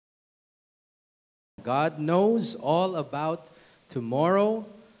God knows all about tomorrow.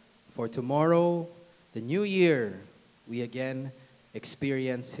 For tomorrow, the new year, we again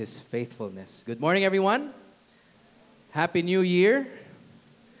experience His faithfulness. Good morning, everyone. Happy New Year.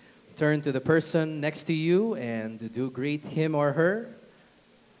 Turn to the person next to you and do greet him or her.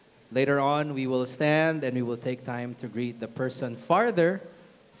 Later on, we will stand and we will take time to greet the person farther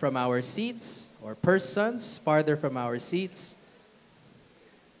from our seats, or persons farther from our seats.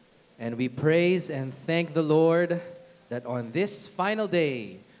 And we praise and thank the Lord that on this final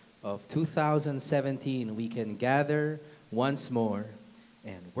day of 2017, we can gather once more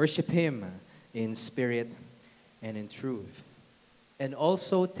and worship Him in spirit and in truth. And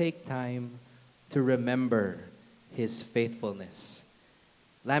also take time to remember His faithfulness.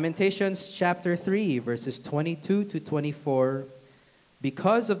 Lamentations chapter 3, verses 22 to 24.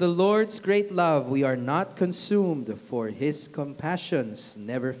 Because of the Lord's great love, we are not consumed, for His compassions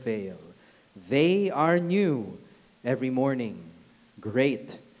never fail. They are new every morning.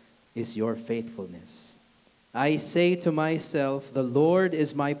 Great is your faithfulness. I say to myself, the Lord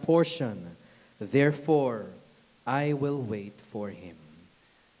is my portion. Therefore, I will wait for Him.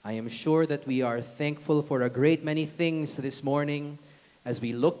 I am sure that we are thankful for a great many things this morning as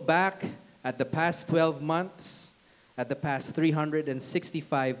we look back at the past 12 months, at the past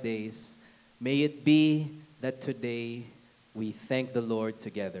 365 days. May it be that today we thank the Lord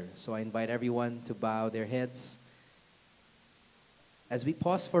together. So I invite everyone to bow their heads as we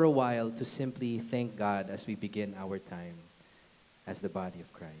pause for a while to simply thank God as we begin our time as the body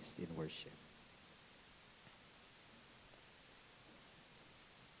of Christ in worship.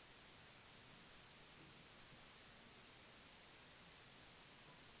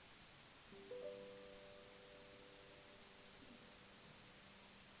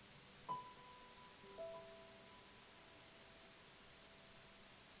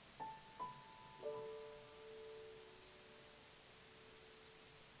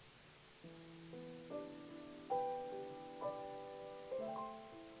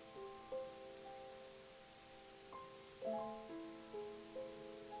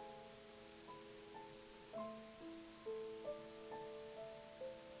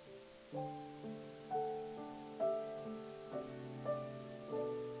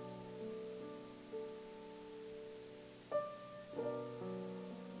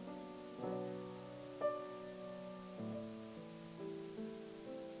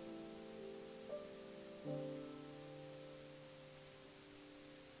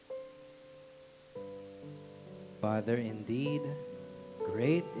 Father, indeed,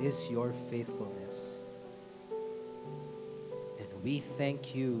 great is your faithfulness. And we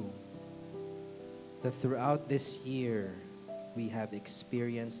thank you that throughout this year, we have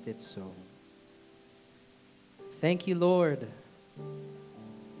experienced it so. Thank you, Lord,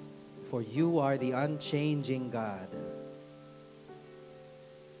 for you are the unchanging God,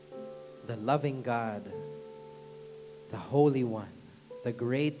 the loving God, the Holy One, the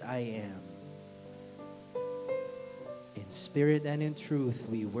great I am. In spirit and in truth,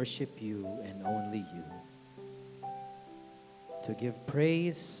 we worship you and only you. To give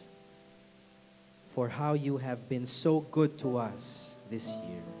praise for how you have been so good to us this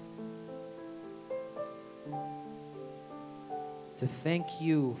year. To thank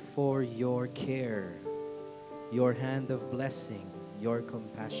you for your care, your hand of blessing, your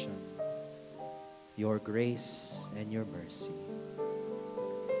compassion, your grace and your mercy.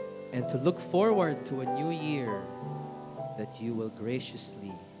 And to look forward to a new year that you will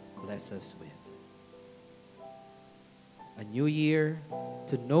graciously bless us with. A new year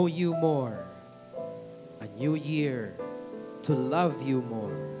to know you more. A new year to love you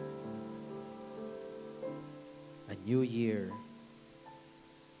more. A new year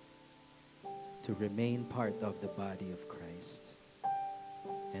to remain part of the body of Christ.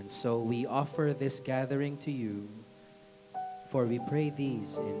 And so we offer this gathering to you, for we pray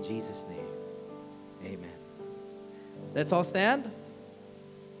these in Jesus' name. Amen. Let's all stand.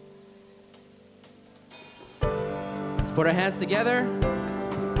 Let's put our hands together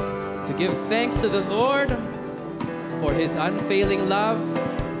to give thanks to the Lord for His unfailing love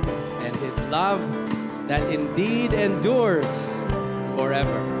and His love that indeed endures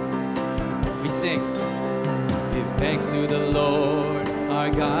forever. We sing, give thanks to the Lord, our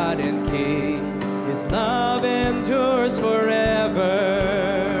God and King. His love endures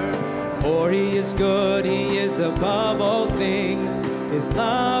forever. For He is good, He is above all things. His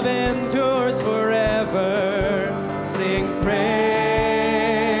love endures forever. Sing praise,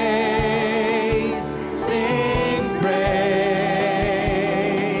 sing praise,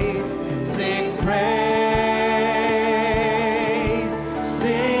 sing praise,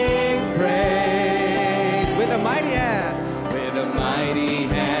 sing praise.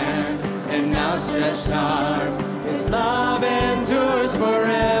 charm. His love endures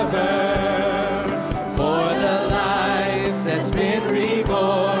forever. For the life that's been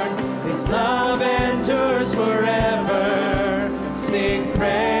reborn, His love endures forever. Sing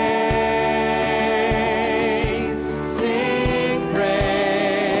praise, sing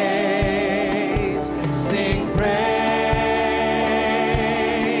praise, sing praise,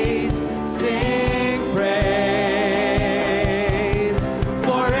 sing praise.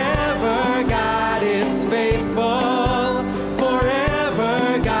 Forever God is faithful,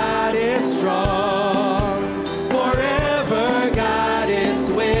 forever God is strong, forever God is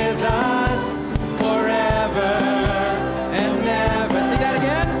with us, forever and never. Sing that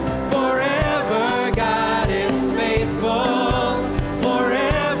again. Forever God is faithful,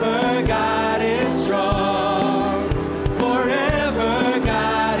 forever God is strong, forever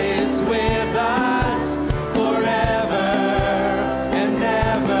God is with us, forever and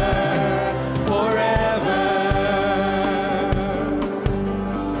never, forever.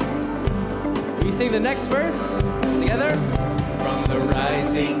 We sing the next verse together. From the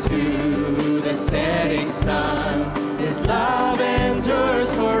rising to the setting sun, His love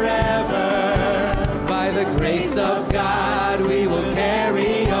endures forever. By the grace of God we will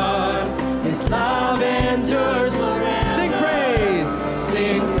carry on. His love endures forever. Sing praise,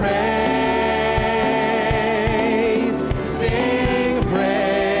 sing praise, sing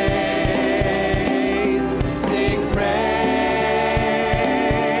praise, sing praise,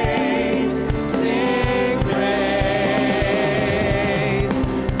 sing praise.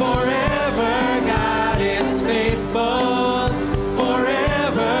 Forever God is faithful,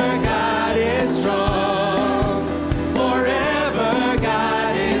 forever God is strong, forever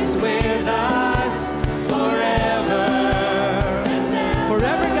God is with us, forever.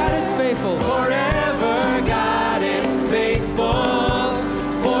 Forever God is faithful, forever God is faithful,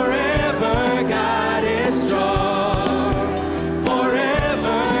 forever God is strong,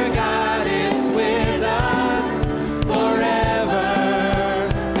 forever God is with us, forever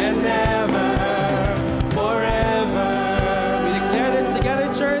and never, forever. We declare this together,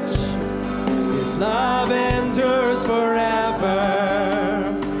 church. His love endures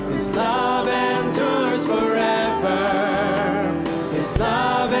forever. His love endures forever. His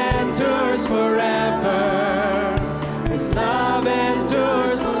love endures forever. His love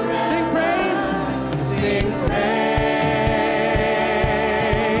endures. Sing praise. Sing praise.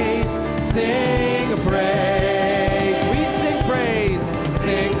 Sing praise. We sing praise.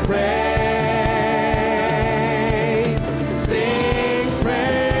 Sing praise. Sing praise.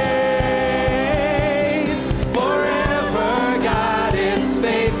 Forever God is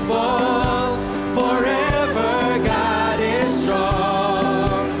faithful. Forever God is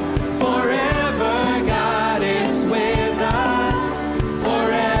strong. Forever God is with us.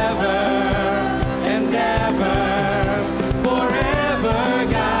 Forever and ever. Forever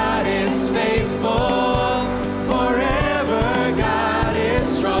God is faithful. Forever God is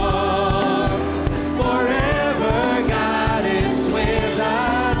strong. Forever God is with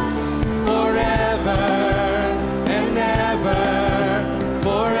us. Forever and ever.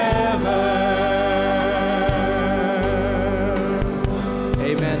 Forever.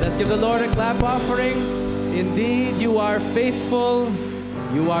 Amen. Let's give the Lord a clap offering. Indeed, you are faithful,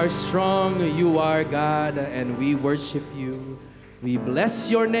 you are strong, you are God, and we worship you. We bless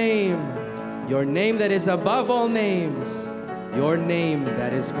your name that is above all names, your name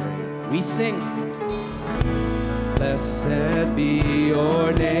that is great. We sing. Blessed be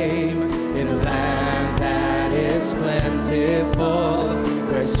your name in a land that is plentiful,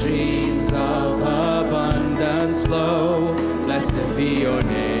 where streams of abundance flow. Blessed be your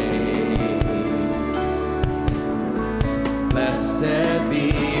name. Blessed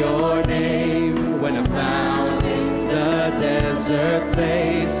be your name when I'm found in the desert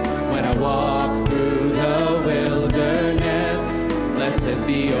place, when I walk through the wilderness. Blessed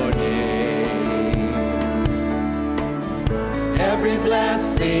be your name. Every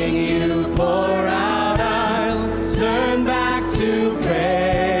blessing you pour out, I'll turn back to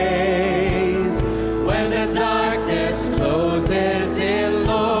praise. When the darkness closes in,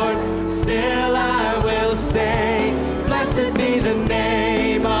 Lord, still I will say, blessed be the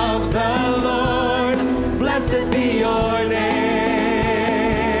name of the Lord. Blessed be your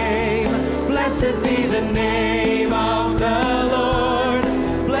name. Blessed be the name of the Lord.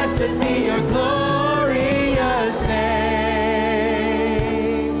 Blessed be your glorious name.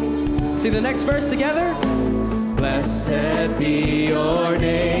 See the next verse together? Blessed be your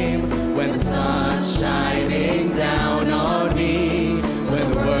name when the sun's shining down on me,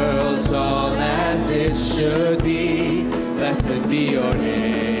 when the world's all as it should be. Blessed be your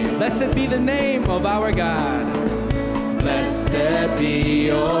name. Blessed be the name of our God. Blessed be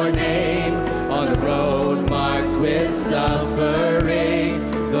your name on the road marked with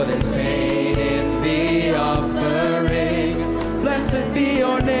suffering, though there's pain in the offering. Blessed be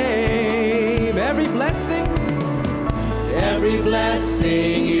your name. Every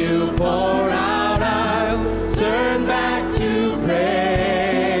blessing you pour out, I'll turn back to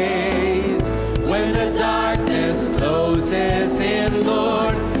praise. When the darkness closes in,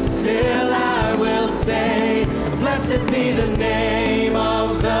 Lord, still I will say, blessed be the name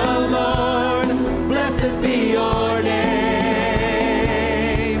of the Lord. Blessed be your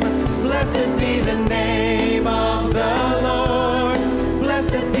name. Blessed be the name of the Lord.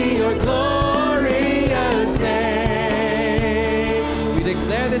 Blessed be your glorious name. We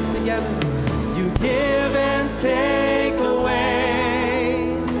declare this together. You give and take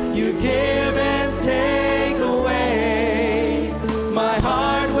away. You give and take away. My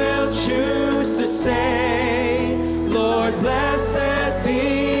heart will choose to say, Lord, blessed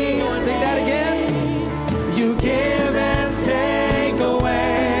be. Sing that again. You give and take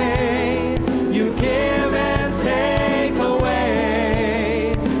away. You give and take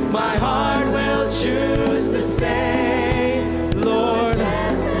away. My heart will choose to say, Lord,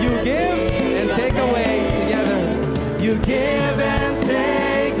 you give and take away together. You give and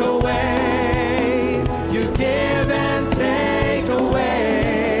take away. You give and take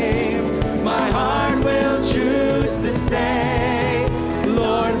away. My heart will choose to say,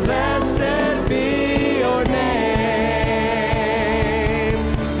 Lord, blessed be your name.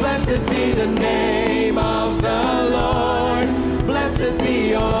 Blessed be the name of the Lord. Blessed be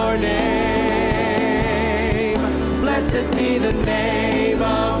your name. Blessed be the name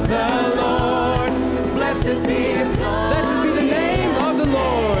of the Lord. Blessed be the name of the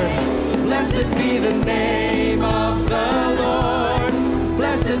Lord. Blessed be the name of the Lord.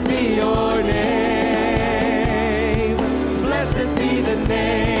 Blessed be your name. Blessed be the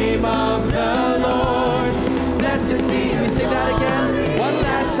name of the Lord. Blessed be. We sing that again. One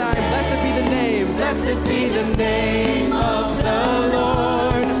last time. Blessed be the name. Blessed be the name of the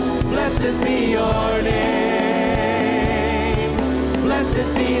Lord. Blessed be your name. Blessed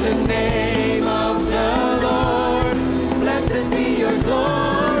be the name of the Lord. Blessed be your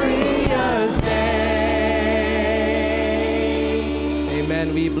glorious name.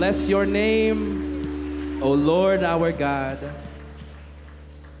 Amen. We bless your name, O Lord our God.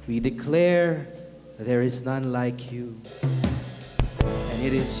 We declare there is none like you. And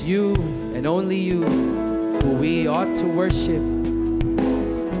it is you and only you who we ought to worship,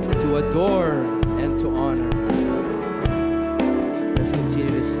 to adore, and to honor. Let's continue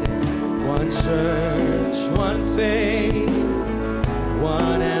to sing. One church, one faith,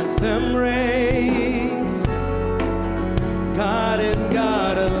 one anthem raised, God and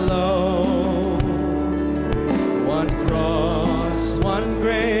God alone. One cross, one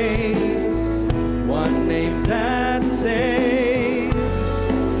grace, one name that saves.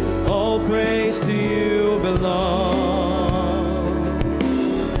 All praise to you belongs.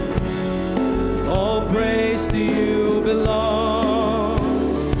 All praise to you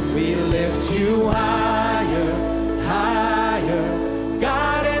belongs. We lift you higher, higher.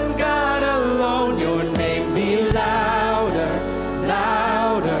 God and God alone. Your name be louder,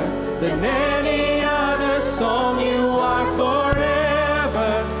 louder than any other song. You are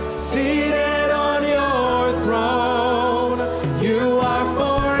forever seated on your throne. You are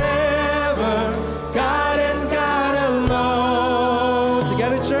forever God and God alone.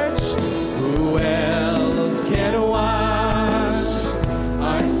 Together, church. Who else can wash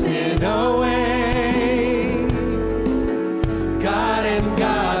our sin away? God and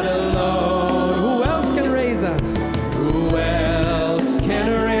God alone. Who else can raise us? Who else can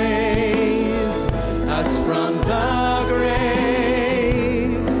raise us from the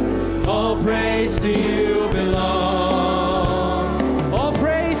grave? All praise to you belongs. All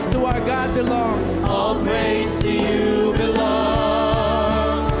praise to our God belongs. All praise to you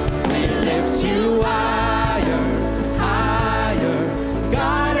belongs. We lift you higher, higher.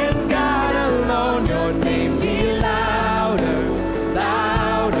 God and God alone. Your name be louder,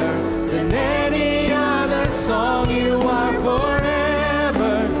 louder than any other song. You are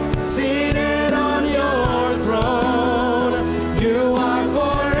forever seated on your throne. You are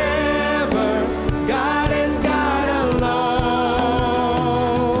forever God and God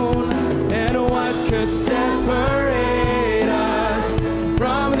alone. And what could separate us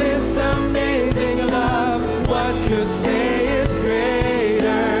from this amazing love? What could say it's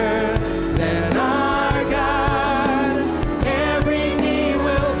greater than our God? Every knee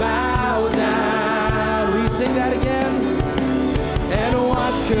will bow down. We sing that again. And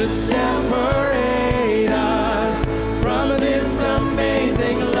what could separate us from this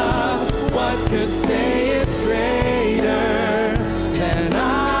amazing love? What could say it's greater than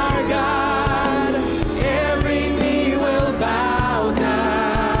our God? Every knee will bow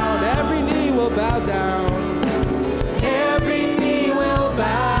down. Every knee will bow down. Every knee will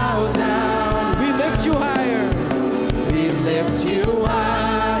bow down. We lift you higher. We lift you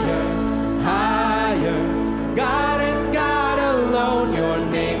higher, higher. God and God alone, your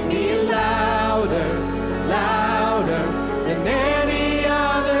name be louder, louder than any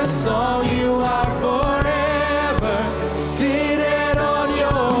other song. You are forever seated on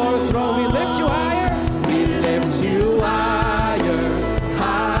your throne. We lift you higher. We lift you higher,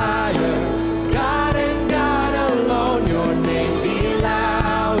 higher. God and God alone, your name be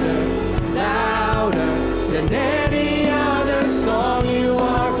louder, louder than any other song. You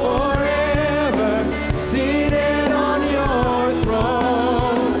are forever seated on your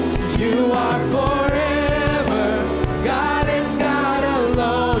throne. You are forever, God and God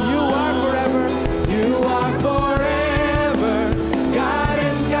alone. You are forever. You are forever, God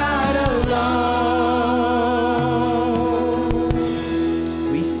and God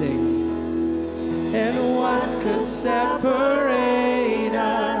alone. We sing. And what could separate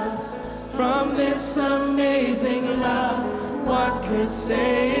us from this amazing love? What could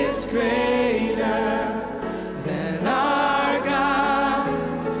say it's greater than our God?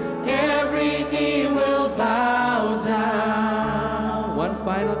 Every knee will bow down. One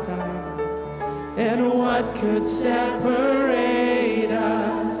final time. And what could separate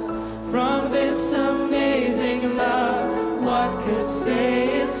us from this amazing love? What could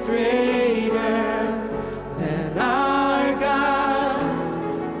say it's greater than our God?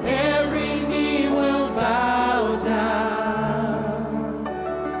 Every knee will bow down.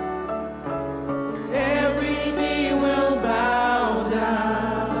 Every knee will bow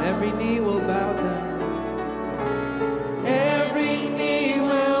down. Every knee will bow down. Every knee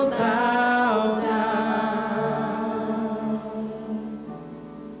will bow down.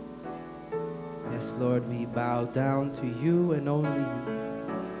 Yes, Lord, we bow down to you and only you.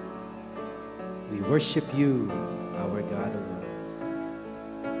 We worship you, our God alone.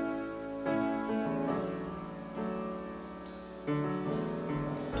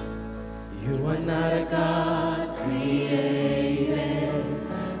 You are not a God created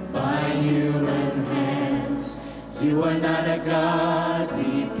by human hands. You are not a God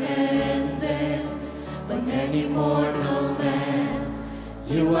dependent on any mortal man.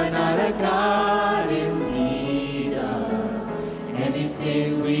 You are not a God in need of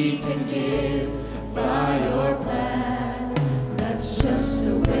anything we can give by your plan. That's just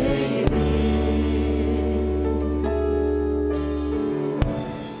the way it is.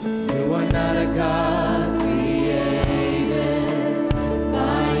 You are not a God created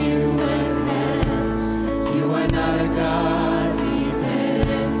by human hands. You are not a God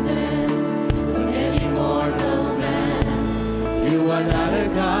dependent on any mortal man. You are not a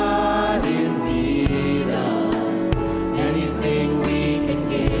God in need of anything we can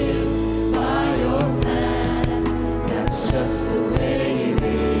give by your plan. That's just the way it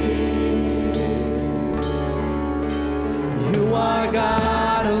is. You are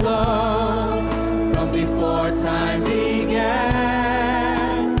God alone from before time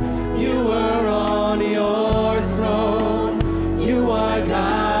began. You were on your throne. You are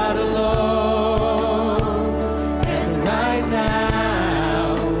God alone. And right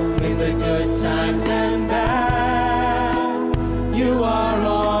now, in the good times and bad, you are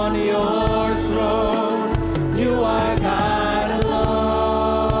on your throne. You are God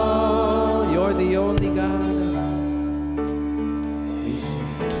alone. You're the only God. We sing.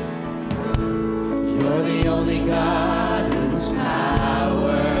 You're the only God whose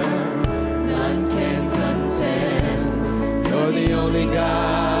power none can contend. You're the only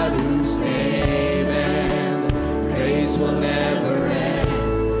God whose name and praise will never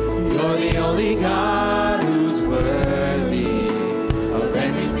end. You're the only God who's worthy of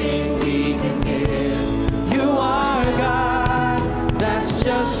everything we can give. You are God, that's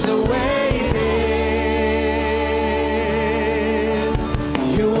just the way it is.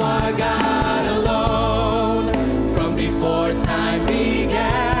 You are God alone from before time began.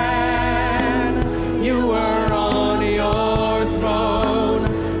 You were on your throne.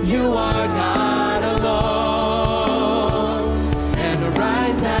 You are God alone. And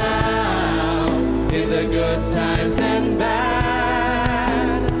right now, in the good times and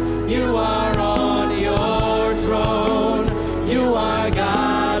bad, you are on your throne. You are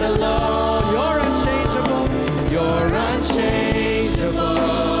God alone. You're unchangeable. You're unchangeable.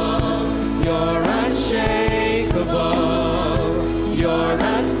 You're unshakable. You're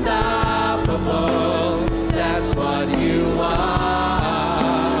unstoppable.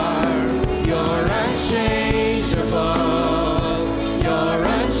 You're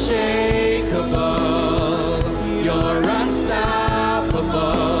unshakable. You're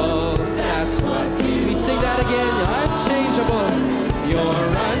unstoppable. That's what we sing that again. You're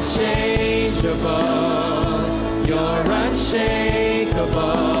unchangeable. You're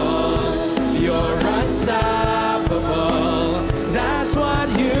unshakable. You're unstoppable. That's what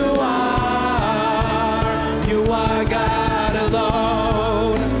you are. You are God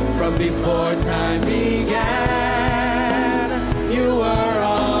alone. From before time began, you were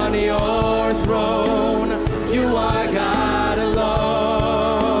on your throne. You are God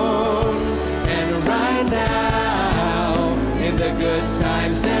alone. And right now, in the good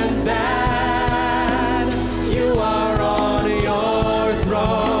times and bad, you are on your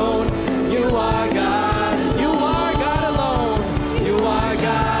throne. You are God. You are God alone. You are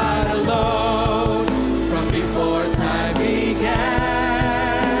God alone. From before time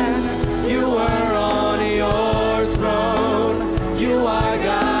began, you were on your throne. You are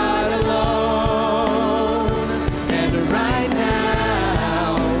God alone. And right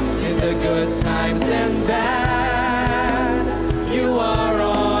now, in the good times and bad, you are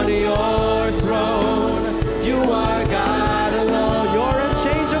on your throne. You are God alone. You're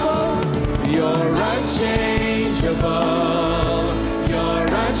unchangeable. You're unchangeable. You're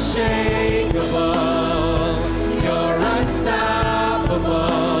unshakable. You're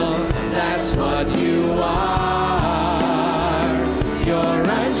unstoppable. That's what you are. You're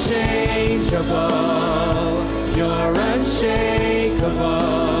unchangeable. You're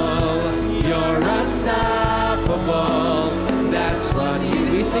unshakable. You're unstoppable. That's what you.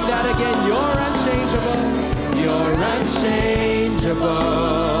 We sing that again. You're unchangeable. You're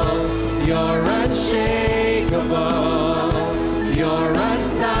unchangeable. You're unshakable. You're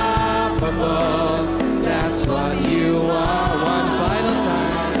unstoppable. That's what you are. One final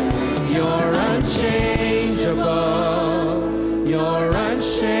time. You're unchangeable. You're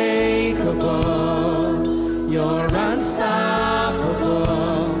unshakable. You're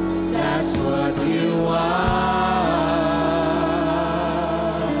unstoppable. That's what you are.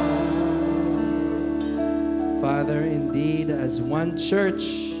 Father, indeed, as one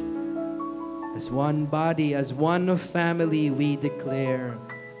church, as one body, as one family, we declare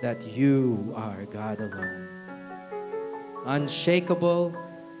that you are God alone. Unshakable,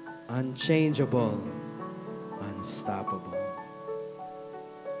 unchangeable, unstoppable.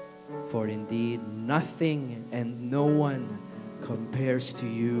 For indeed, nothing and no one compares to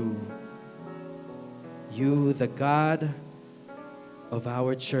you. You, the God of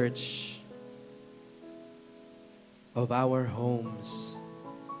our church, of our homes,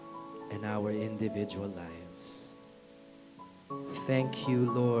 and our individual lives. Thank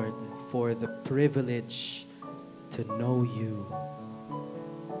you, Lord, for the privilege to know you,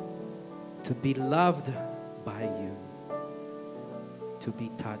 to be loved by you, to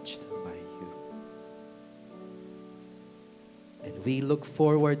be touched by you. And we look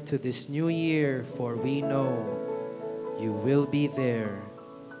forward to this new year, for we know you will be there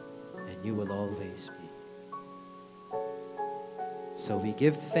and you will always be. So we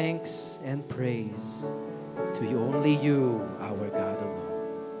give thanks and praise to you, only you, our God alone.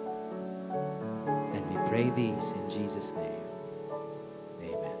 And we pray these in Jesus' name.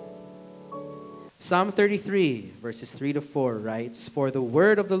 Amen. Psalm 33, verses 3 to 4 writes, "For the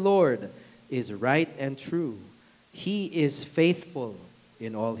word of the Lord is right and true. He is faithful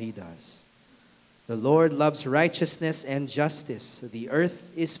in all he does. The Lord loves righteousness and justice. The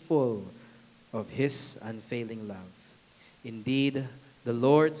earth is full of his unfailing love. Indeed, the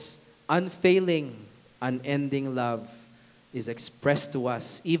Lord's unfailing, unending love is expressed to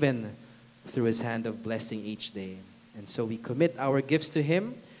us even through his hand of blessing each day." And so we commit our gifts to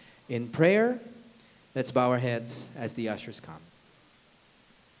him in prayer. Let's bow our heads as the ushers come.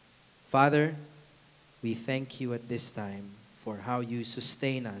 Father, we thank you at this time for how you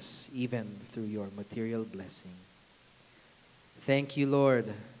sustain us even through your material blessing. Thank you,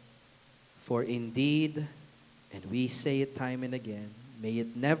 Lord, for indeed, and we say it time and again, may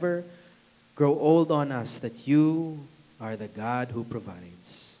it never grow old on us that you are the God who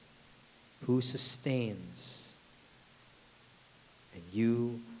provides, who sustains, and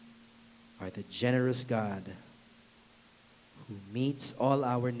you are the generous God who meets all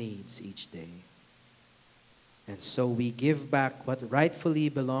our needs each day. And so we give back what rightfully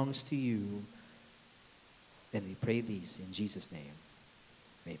belongs to you, and we pray these in Jesus' name.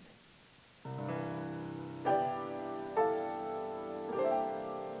 Amen.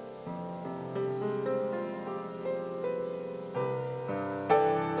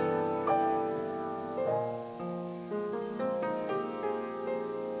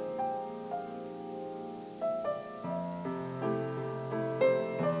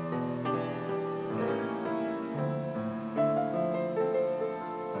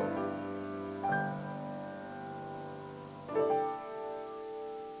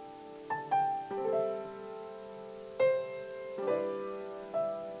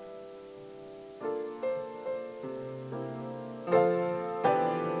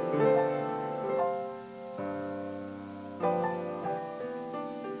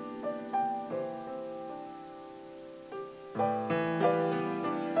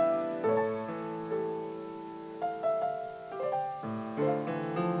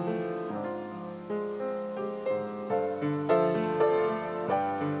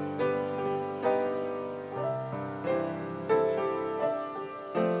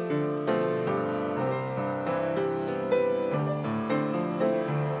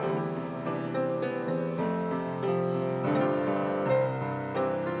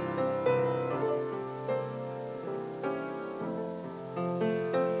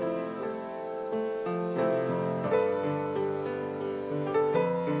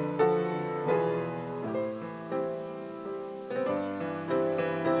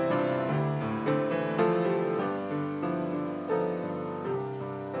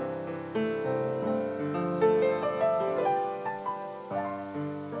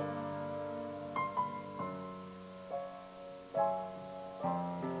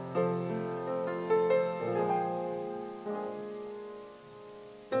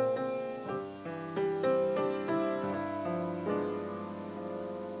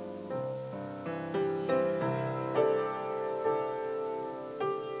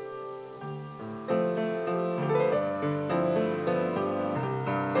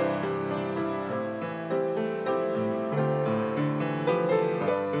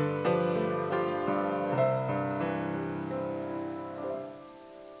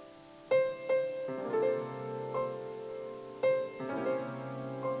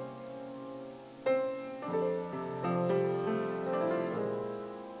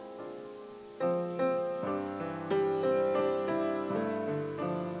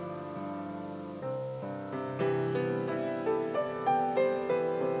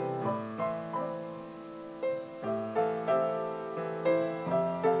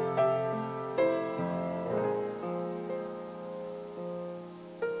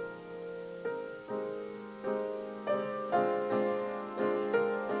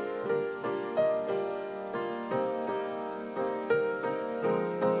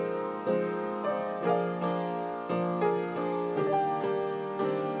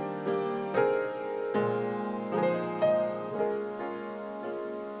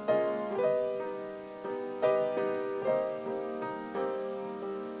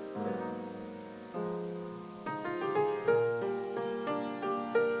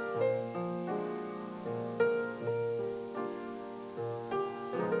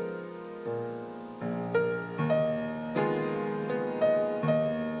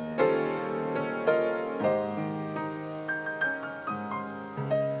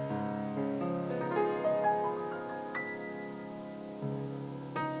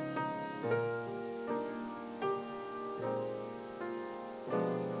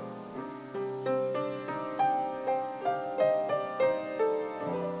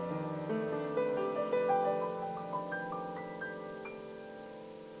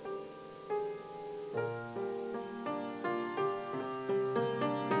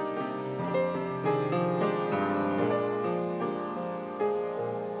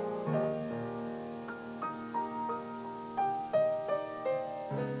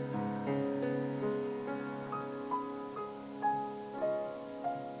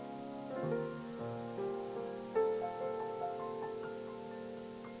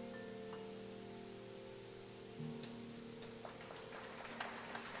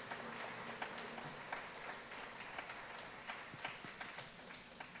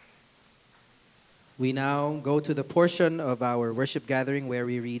 We now go to the portion of our worship gathering where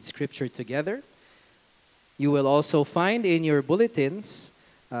we read scripture together. You will also find in your bulletins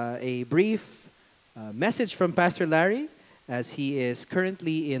a brief message from Pastor Larry as he is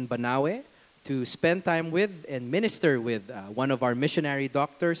currently in Banawe to spend time with and minister with one of our missionary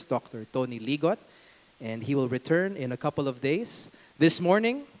doctors, Dr. Tony Ligot, and he will return in a couple of days. This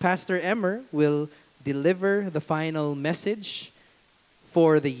morning, Pastor Emmer will deliver the final message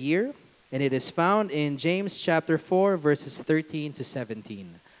for the year, and it is found in James chapter 4, verses 13 to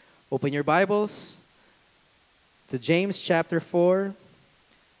 17. Open your Bibles to James chapter 4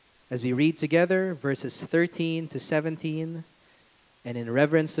 as we read together verses 13 to 17. And in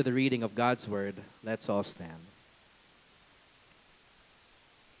reverence to the reading of God's word, let's all stand.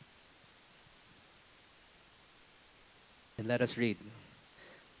 And let us read.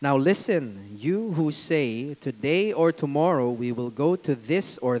 Now listen, you who say, today or tomorrow we will go to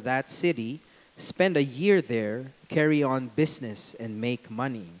this or that city, spend a year there, carry on business, and make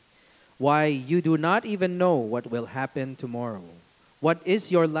money. Why, you do not even know what will happen tomorrow. What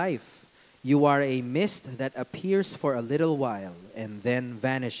is your life? You are a mist that appears for a little while and then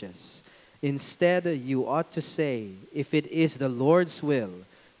vanishes. Instead, you ought to say, if it is the Lord's will,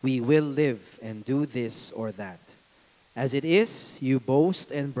 we will live and do this or that. As it is, you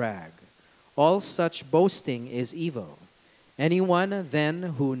boast and brag. All such boasting is evil. Anyone then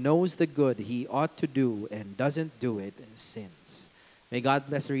who knows the good he ought to do and doesn't do it sins. May God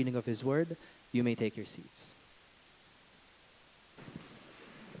bless the reading of his word. You may take your seats.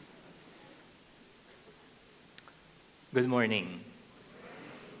 Good morning.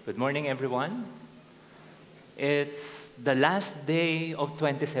 Good morning, everyone. It's the last day of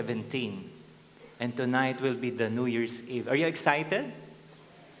 2017. And tonight will be the New Year's Eve. Are you excited?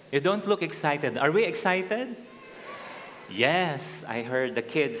 You don't look excited. Are we excited? Yes, I heard the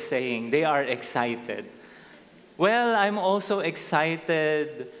kids saying they are excited. Well, I'm also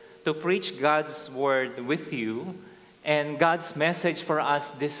excited to preach God's word with you. And God's message for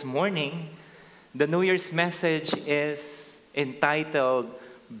us this morning, the New Year's message is entitled,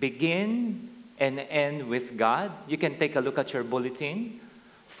 Begin and End with God. You can take a look at your bulletin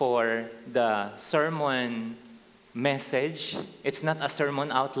for the sermon message. It's not a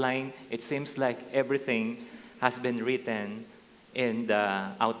sermon outline. It seems like everything has been written in the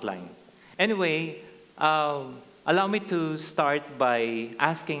outline. Anyway, allow me to start by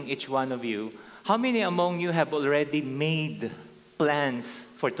asking each one of you, how many among you have already made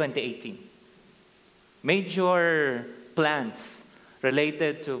plans for 2018? Major plans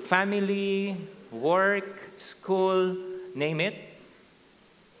related to family, work, school, name it.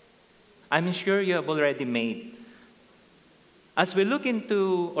 I'm sure you have already made. As we look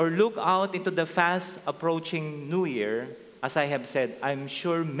out into the fast approaching New Year, as I have said, I'm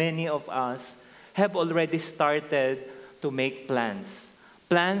sure many of us have already started to make plans.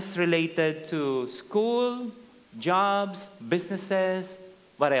 Plans related to school, jobs, businesses,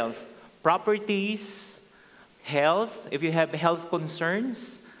 what else? Properties, health, if you have health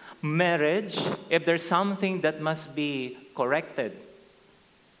concerns, marriage, if there's something that must be corrected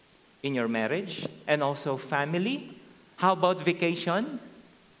in your marriage, and also family. How about vacation?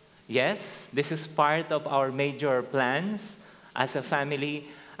 Yes, this is part of our major plans as a family.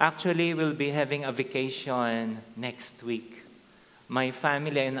 Actually, we'll be having a vacation next week. My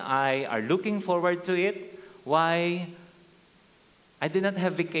family and I are looking forward to it. Why? I did not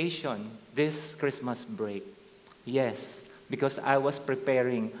have vacation this Christmas break. Yes, because I was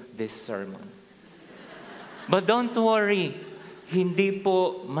preparing this sermon. But don't worry, hindi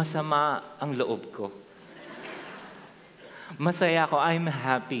po masama ang loob ko. Masaya ako, I'm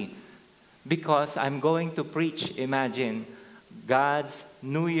happy because I'm going to preach, imagine, God's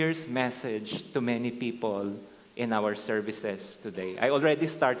New Year's message to many people in our services today. I already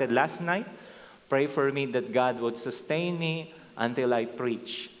started last night. Pray for me that God would sustain me until I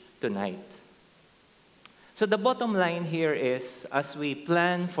preach tonight. So the bottom line here is, as we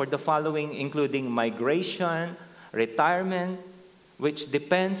plan for the following, including migration, retirement, which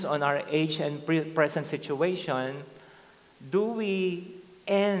depends on our age and present situation, do we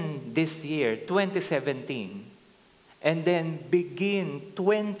end this year, 2017, and then begin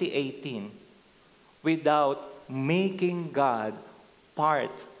 2018 without making God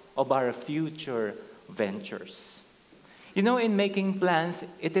part of our future ventures? You know, in making plans,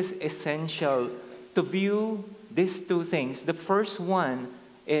 it is essential to view these two things. The first one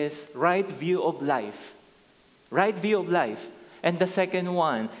is right view of life. Right view of life. And the second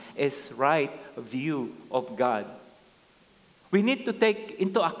one is right view of God. We need to take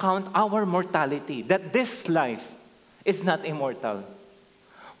into account our mortality, that this life is not immortal.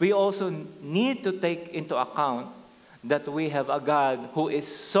 we also need to take into account that we have a God who is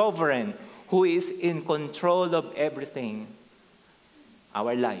sovereign, who is in control of everything,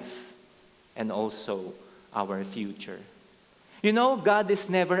 our life, and also our future. You know, God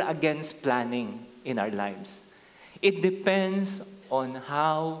is never against planning in our lives. It depends on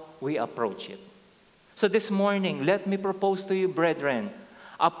how we approach it. So this morning, let me propose to you, brethren,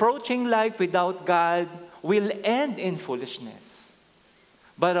 approaching life without God will end in foolishness.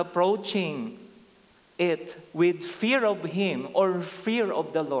 But approaching it with fear of Him or fear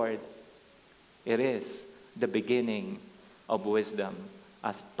of the Lord, it is the beginning of wisdom,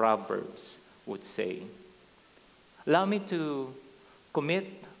 as Proverbs would say. Allow me to commit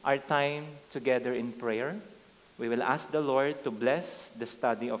our time together in prayer. We will ask the Lord to bless the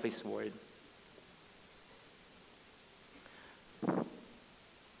study of His Word.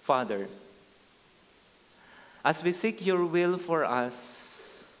 Father, as we seek your will for us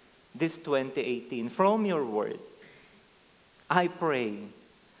this 2018 from your Word, I pray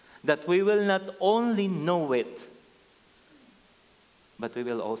that we will not only know it, but we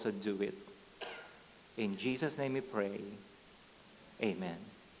will also do it. In Jesus' name we pray. Amen.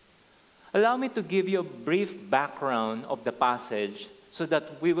 Allow me to give you a brief background of the passage so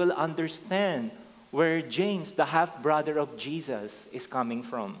that we will understand where James, the half-brother of Jesus, is coming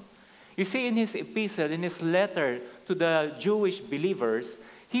from. You see, in his epistle, in his letter to the Jewish believers,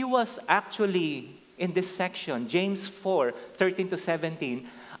 he was actually in this section, James 4, 13 to 17,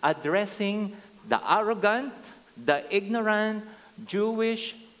 addressing the arrogant, the ignorant,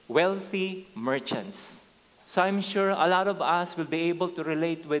 Jewish, wealthy merchants. So I'm sure a lot of us will be able to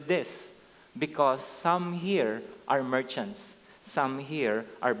relate with this because some here are merchants, some here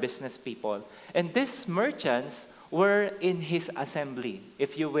are business people. And these merchants were in his assembly,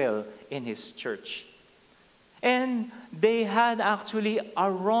 if you will, in his church. And they had actually a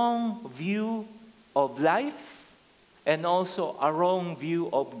wrong view of life and also a wrong view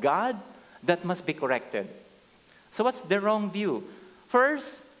of God that must be corrected. So what's the wrong view?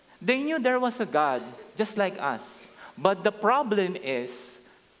 First, they knew there was a God just like us. But the problem is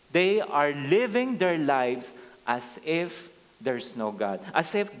they are living their lives as if there's no God,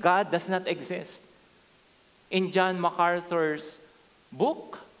 as if God does not exist. In John MacArthur's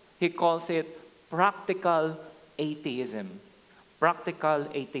book, he calls it practical atheism. Practical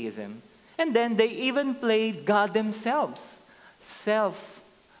atheism. And then they even played God themselves.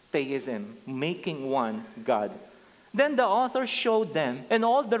 Self-theism, making one God. Then the author showed them, and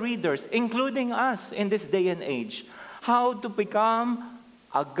all the readers, including us in this day and age, how to become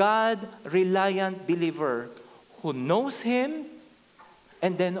a God-reliant believer who knows Him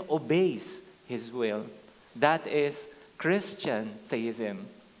and then obeys His will. That is Christian theism.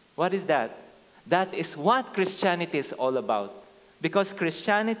 What is that? That is what Christianity is all about. Because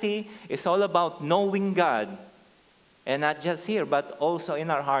Christianity is all about knowing God. And not just here, but also in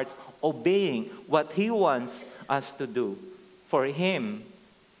our hearts, obeying what He wants us to do for Him,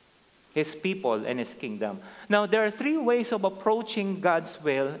 His people, and His kingdom. Now, there are three ways of approaching God's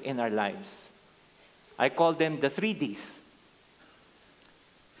will in our lives. I call them the 3Ds.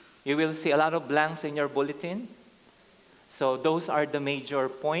 You will see a lot of blanks in your bulletin. So those are the major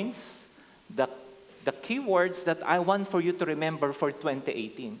points, the keywords that I want for you to remember for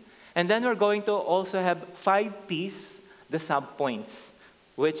 2018. And then we're going to also have 5 Ps, the sub-points,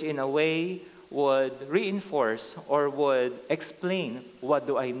 which in a way would reinforce or would explain what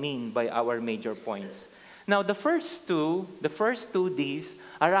do I mean by our major points. Now, the first two Ds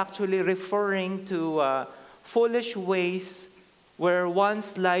are actually referring to foolish ways where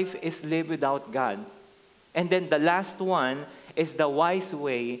one's life is lived without God. And then the last one is the wise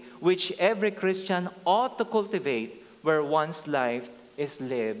way, which every Christian ought to cultivate, where one's life is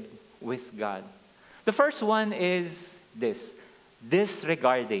lived with God. The first one is this: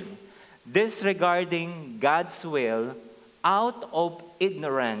 disregarding God's will out of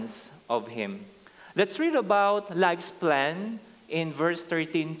ignorance of Him. Let's read about life's plan in verse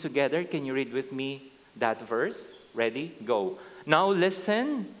 13 together. Can you read with me that verse? Ready? Go. Now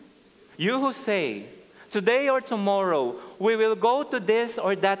listen, you who say, today or tomorrow, we will go to this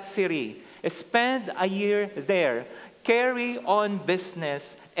or that city, spend a year there, carry on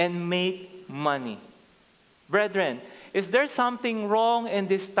business, and make money. Brethren, is there something wrong in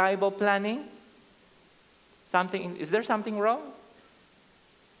this type of planning? Is there something wrong?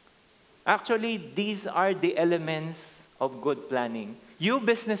 Actually, these are the elements of good planning. You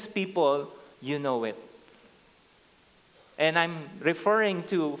business people, you know it. And I'm referring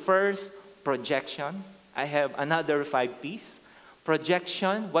to first, projection. I have another 5 Ps.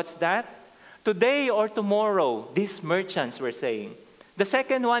 Projection, what's that? Today or tomorrow, these merchants were saying, The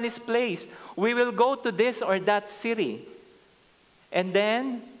second one is place. We will go to this or that city. And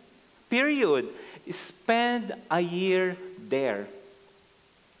then, period, spend a year there.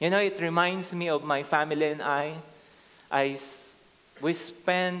 You know, it reminds me of my family and I. We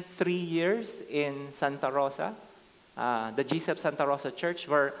spent 3 years in Santa Rosa, the GCEP Santa Rosa Church,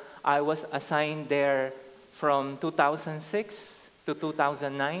 where I was assigned there from 2006 to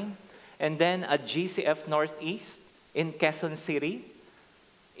 2009. And then at GCF Northeast in Quezon City,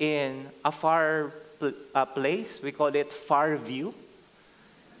 in a far place, we call it Far View.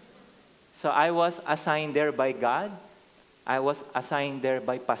 So I was assigned there by God. I was assigned there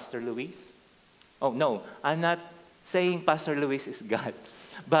by Pastor Luis. Oh, no, I'm not saying Pastor Luis is God.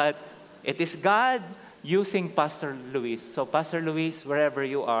 But it is God using Pastor Luis. So Pastor Luis, wherever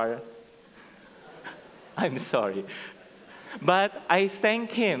you are, I'm sorry. But I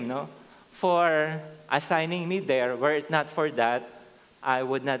thank him for assigning me there. Were it not for that, I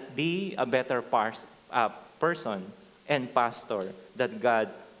would not be a better person and pastor that God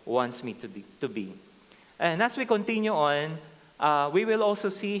wants me to be. And as we continue on, we will also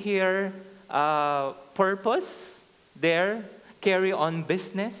see here purpose there, carry on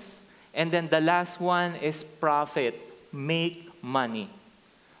business, and then the last one is profit, make money.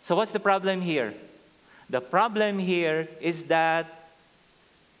 So what's the problem here? The problem here is that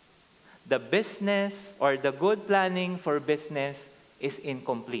the business or the good planning for business is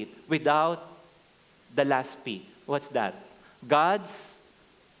incomplete without the last P. What's that? God's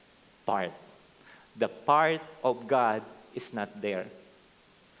part. The part of God is not there.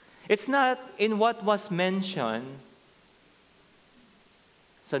 It's not in what was mentioned.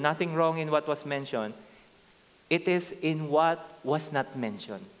 So nothing wrong in what was mentioned. It is in what was not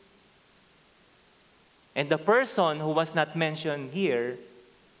mentioned. And the person who was not mentioned here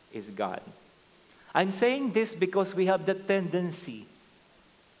is God. I'm saying this because we have the tendency,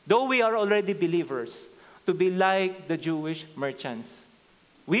 though we are already believers, to be like the Jewish merchants.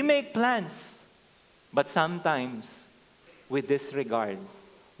 We make plans, but sometimes we disregard,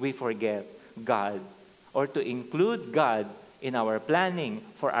 we forget God, or to include God in our planning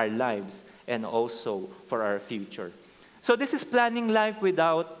for our lives and also for our future. So this is planning life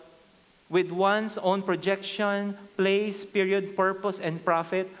with one's own projection, place, period, purpose, and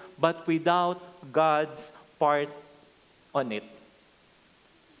profit, but without God's part on it.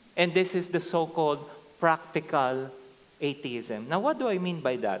 And this is the so-called practical atheism. Now, what do I mean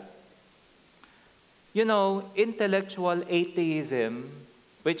by that? You know, intellectual atheism,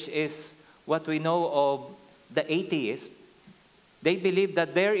 which is what we know of the atheist, they believe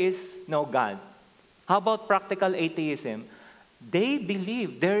that there is no God. How about practical atheism? They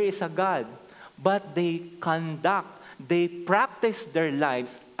believe there is a God, but they practice their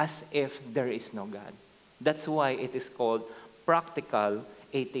lives as if there is no God. That's why it is called practical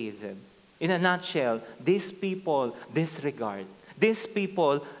atheism. In a nutshell, these people disregard. These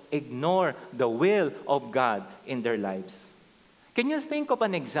people ignore the will of God in their lives. Can you think of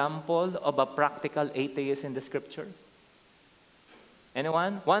an example of a practical atheist in the scripture?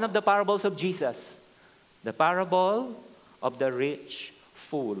 Anyone? One of the parables of Jesus. The parable of the rich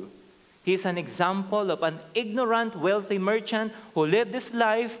fool. He's an example of an ignorant, wealthy merchant who lived his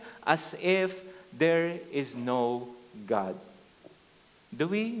life as if there is no God. Do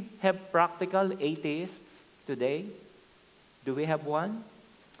we have practical atheists today? Do we have one?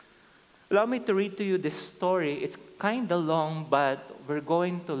 Allow me to read to you this story. It's kind of long, but we're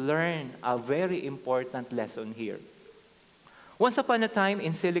going to learn a very important lesson here. Once upon a time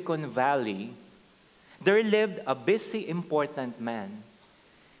in Silicon Valley, there lived a busy, important man.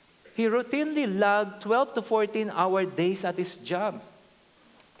 He routinely logged 12 to 14-hour days at his job,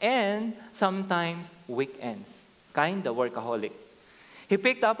 and sometimes weekends. Kind of workaholic. He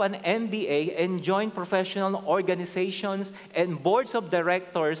picked up an MBA and joined professional organizations and boards of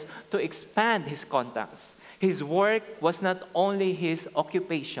directors to expand his contacts. His work was not only his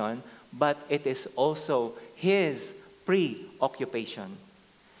occupation, but it is also his preoccupation.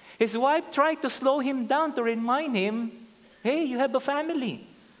 His wife tried to slow him down to remind him, hey, you have a family.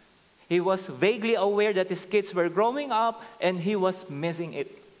 He was vaguely aware that his kids were growing up and he was missing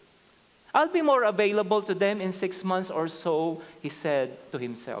it. I'll be more available to them in 6 months or so, he said to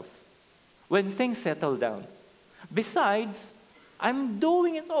himself, when things settle down. Besides, I'm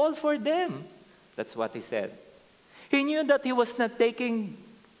doing it all for them. That's what he said. He knew that he was not taking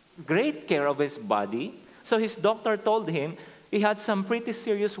great care of his body, so his doctor told him he had some pretty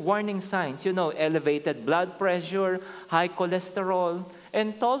serious warning signs, elevated blood pressure, high cholesterol,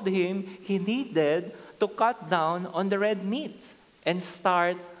 and told him he needed to cut down on the red meat and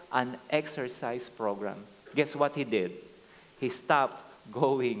start an exercise program. Guess what he did? He stopped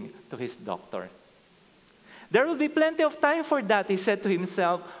going to his doctor. There will be plenty of time for that, he said to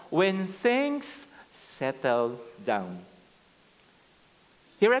himself, when things settle down.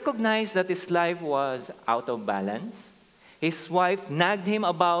 He recognized that his life was out of balance. His wife nagged him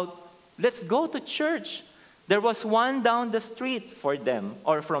about, let's go to church. There was one down the street for them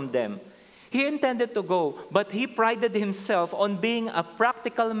or from them. He intended to go, but he prided himself on being a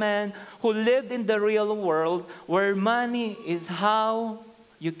practical man who lived in the real world where money is how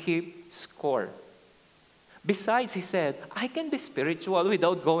you keep score. Besides, he said, I can be spiritual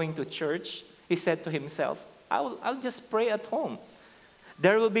without going to church. He said to himself, I'll just pray at home.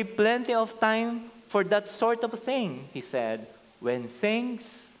 There will be plenty of time for that sort of thing, he said, when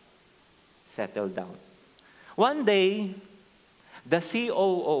things settle down. One day, the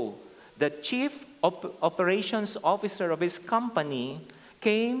COO, the Chief Operations Officer of his company,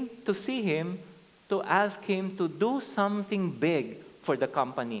 came to see him to ask him to do something big for the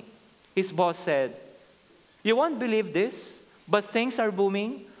company. His boss said, you won't believe this, but things are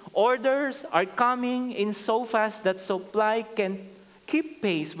booming. Orders are coming in so fast that supply can't keep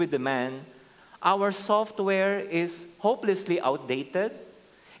pace with demand. Our software is hopelessly outdated.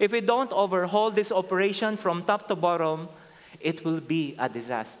 If we don't overhaul this operation from top to bottom, it will be a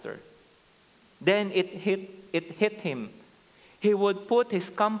disaster. Then it hit him. He would put his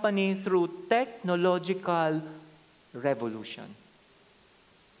company through technological revolution.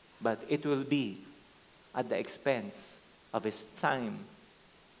 But it will be at the expense of his time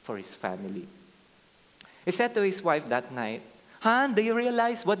for his family. He said to his wife that night, "Han, do you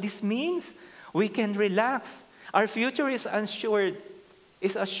realize what this means? We can relax. Our future is assured.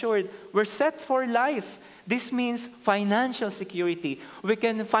 We're set for life. This means financial security. We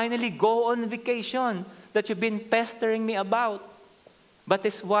can finally go on vacation that you've been pestering me about." But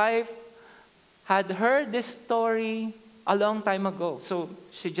his wife had heard this story a long time ago. So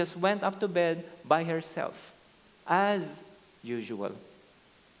she just went up to bed by herself, as usual.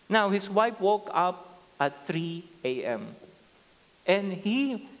 Now, his wife woke up at 3 a.m. And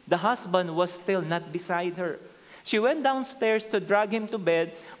the husband, was still not beside her. She went downstairs to drag him to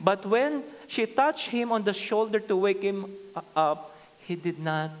bed, but when she touched him on the shoulder to wake him up, he did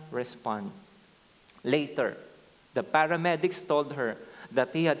not respond. Later, the paramedics told her that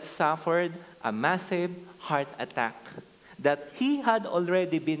he had suffered a massive heart attack, that he had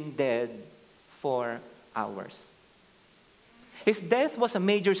already been dead for hours. His death was a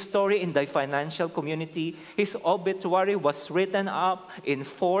major story in the financial community. His obituary was written up in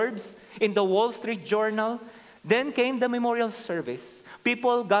Forbes, in the Wall Street Journal. Then came the memorial service.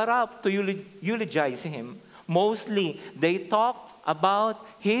 People got up to eulogize him. Mostly, they talked about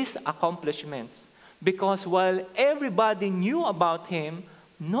his accomplishments, because while everybody knew about him,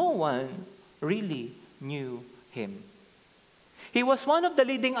 no one really knew him. He was one of the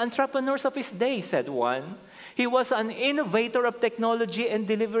leading entrepreneurs of his day, said one. He was an innovator of technology and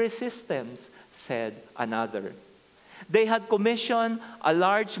delivery systems, said another. They had commissioned a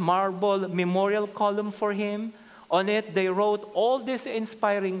large marble memorial column for him. On it, they wrote all these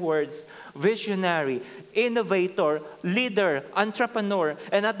inspiring words: visionary, innovator, leader, entrepreneur.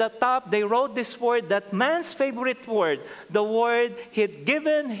 And at the top, they wrote this word, that man's favorite word, the word he'd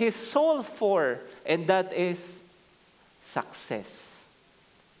given his soul for, and that is success.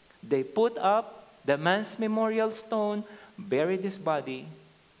 They put up the man's memorial stone, buried his body,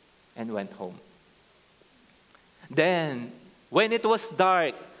 and went home. Then, when it was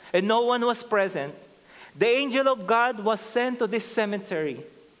dark and no one was present, the angel of God was sent to this cemetery.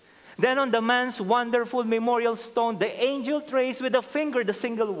 Then on the man's wonderful memorial stone, the angel traced with a finger the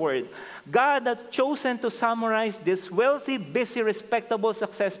single word. God had chosen to summarize this wealthy, busy, respectable,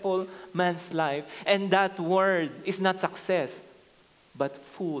 successful man's life. And that word is not success, but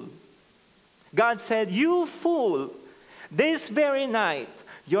fool. God said, "You fool, this very night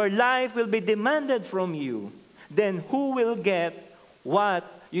your life will be demanded from you. Then who will get what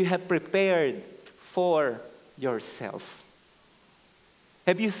you have prepared for yourself?"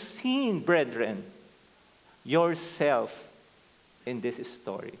 Have you seen, brethren, yourself in this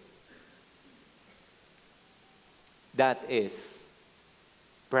story? That is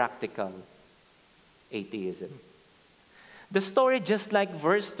practical atheism. The story, just like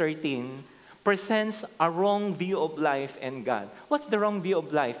verse 13, presents a wrong view of life and God. What's the wrong view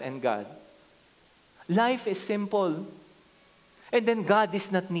of life and God? Life is simple, and then God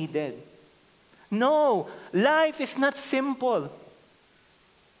is not needed. No, life is not simple.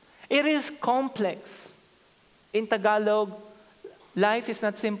 It is complex. In Tagalog, life is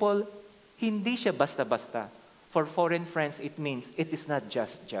not simple. Hindi siya basta-basta. For foreign friends, it means it is not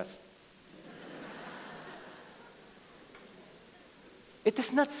just. It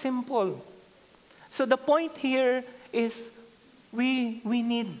is not simple. So the point here is we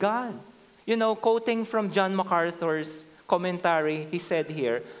need God. You know, quoting from John MacArthur's commentary, he said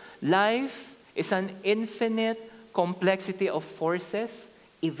here, life is an infinite complexity of forces,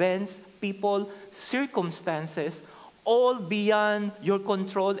 events, people, circumstances, all beyond your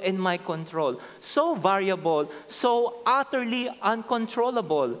control and my control. So variable, so utterly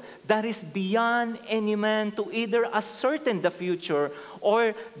uncontrollable, that is beyond any man to either ascertain the future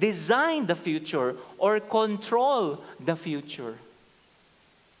or design the future or control the future.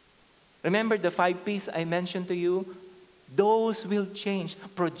 Remember the 5 P's I mentioned to you? Those will change.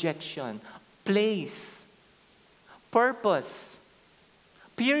 Projection, place, purpose,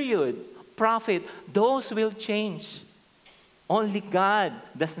 period, profit. Those will change. Only God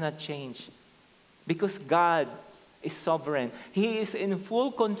does not change. Because God is sovereign. He is in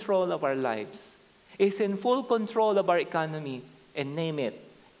full control of our lives. He is in full control of our economy. And name it,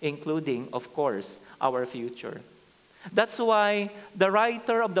 including, of course, our future. That's why the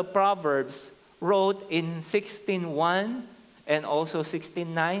writer of the Proverbs wrote in 16:1 and also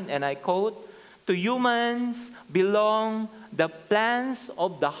 16:9, and I quote, "To humans belong the plans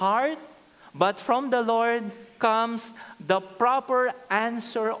of the heart, but from the Lord comes the proper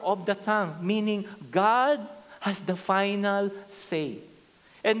answer of the tongue," meaning God has the final say.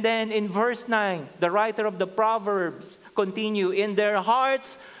 And then in verse 9, the writer of the Proverbs continue, "In their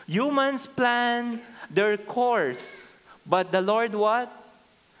hearts, humans plan their course, but the Lord" what?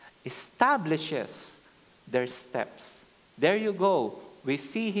 "Establishes their steps." There you go. We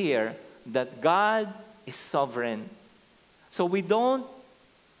see here that God is sovereign. So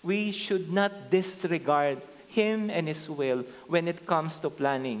we should not disregard Him and His will when it comes to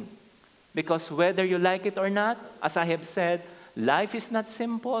planning. Because whether you like it or not, as I have said, life is not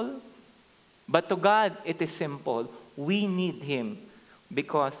simple. But to God, it is simple. We need Him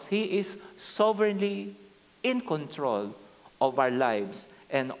because He is sovereignly in control of our lives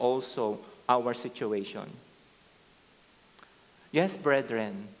and also our situation. Yes,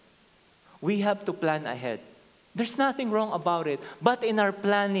 brethren, we have to plan ahead. There's nothing wrong about it. But in our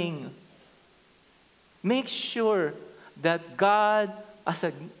planning, make sure that God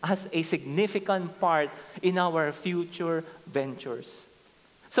has a significant part in our future ventures.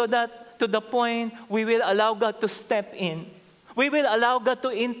 So that to the point we will allow God to step in. We will allow God to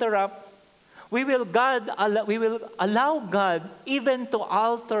interrupt. We will allow God even to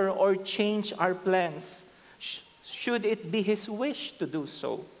alter or change our plans, should it be His wish to do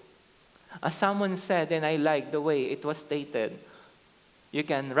so. As someone said, and I like the way it was stated, you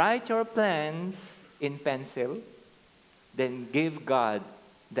can write your plans in pencil, then give God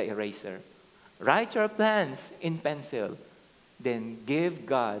the eraser. Write your plans in pencil, then give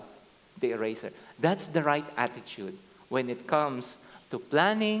God the eraser. That's the right attitude when it comes to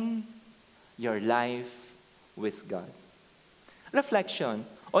planning your life with God. Reflection.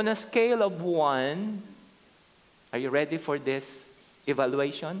 On a scale of 1, are you ready for this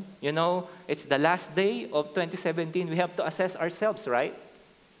evaluation? You know, it's the last day of 2017. We have to assess ourselves, right?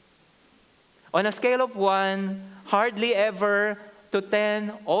 On a scale of 1, hardly ever, to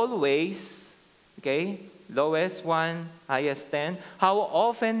 10, always. Okay? Lowest 1, highest 10. How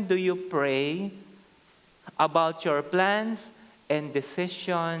often do you pray about your plans and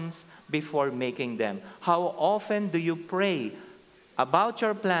decisions before making them? How often do you pray about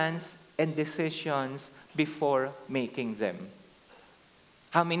your plans and decisions before making them?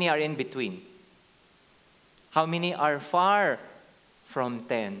 How many are in between? How many are far from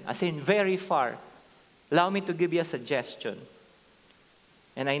 10? As in very far. Allow me to give you a suggestion.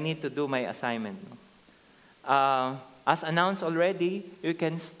 And I need to do my assignment. As announced already, you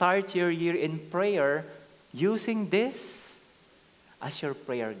can start your year in prayer using this as your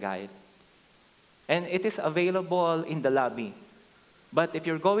prayer guide. And it is available in the lobby. But if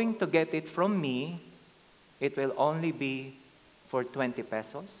you're going to get it from me, it will only be for 20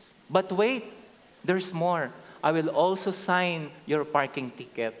 pesos. But wait, there's more. I will also sign your parking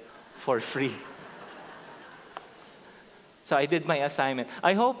ticket for free. So I did my assignment.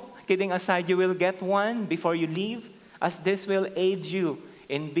 I hope, kidding aside, you will get one before you leave, as this will aid you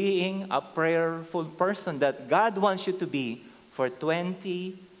in being a prayerful person that God wants you to be for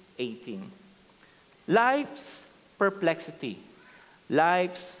 2018. Life's perplexity.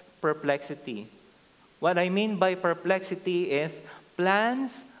 Life's perplexity. What I mean by perplexity is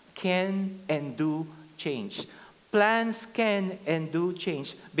plans can and do change. Plans can and do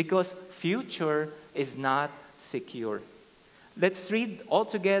change because future is not secure. Let's read all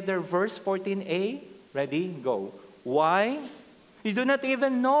together verse 14a. Ready? Go. Why? You do not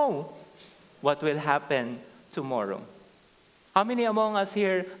even know what will happen tomorrow. How many among us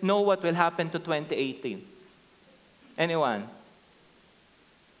here know what will happen to 2018? Anyone?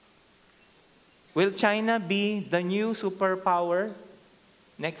 Will China be the new superpower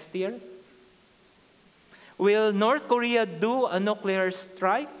next year? Will North Korea do a nuclear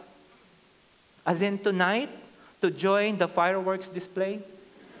strike, as in tonight, to join the fireworks display?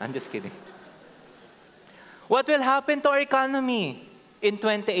 I'm just kidding. What will happen to our economy in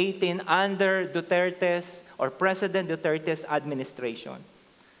 2018 under Duterte's or President Duterte's administration?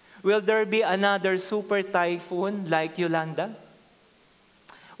 Will there be another super typhoon like Yolanda?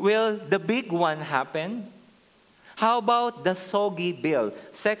 Will the big one happen? How about the SOGI bill,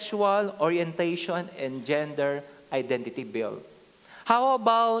 Sexual Orientation and Gender Identity Bill? How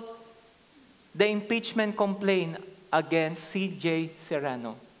about the impeachment complaint against C.J.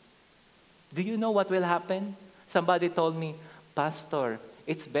 Serrano? Do you know what will happen? Somebody told me, Pastor,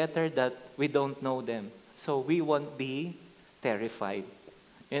 it's better that we don't know them, so we won't be terrified.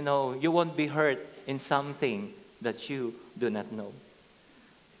 You know, you won't be hurt in something that you do not know.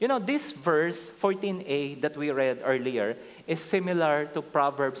 You know, this verse, 14a, that we read earlier, is similar to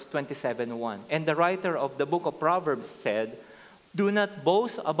Proverbs 27:1. And the writer of the book of Proverbs said, do not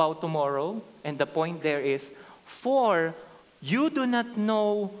boast about tomorrow. And the point there is, for you do not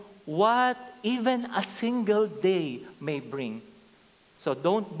know what even a single day may bring. So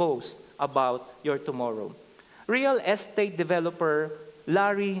don't boast about your tomorrow. Real estate developer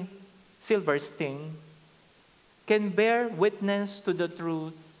Larry Silverstein can bear witness to the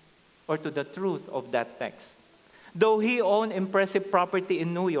truth or to the truth of that text. Though he owned impressive property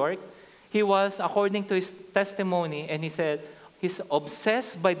in New York, he was, according to his testimony, and he said, he's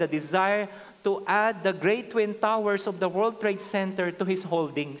obsessed by the desire to add the great twin towers of the World Trade Center to his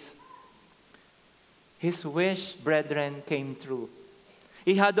holdings. His wish, brethren, came true.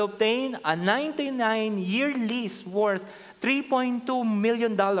 He had obtained a 99-year lease worth $3.2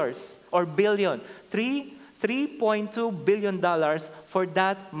 million or billion, $3.2 billion for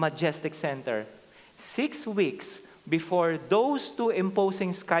that majestic center. 6 weeks before those two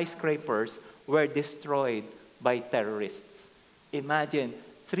imposing skyscrapers were destroyed by terrorists. Imagine,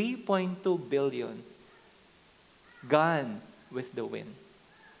 3.2 billion gone with the wind.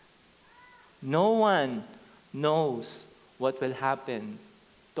 No one knows what will happen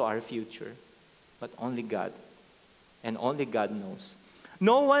to our future, but only God. And only God knows.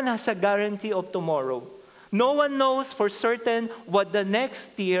 No one has a guarantee of tomorrow. No one knows for certain what the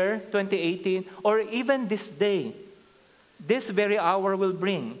next year, 2018, or even this day, this very hour will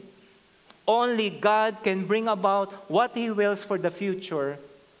bring. Only God can bring about what He wills for the future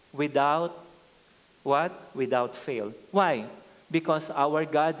without what? Without fail. Why? Because our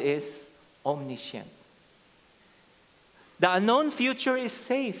God is omniscient. The unknown future is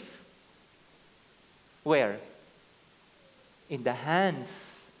safe. Where? In the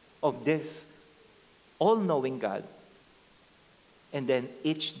hands of this all-knowing God. And then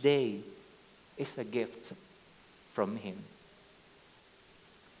each day is a gift from Him.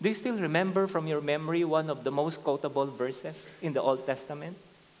 Do you still remember from your memory one of the most quotable verses in the Old Testament?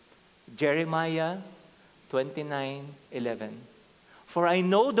 Jeremiah 29:11. For I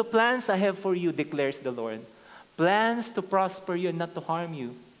know the plans I have for you, declares the Lord. Plans to prosper you and not to harm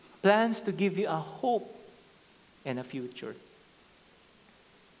you. Plans to give you a hope and a future.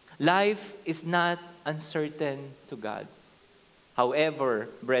 Life is not uncertain to God. However,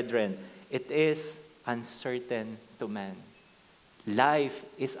 brethren, it is uncertain to man. Life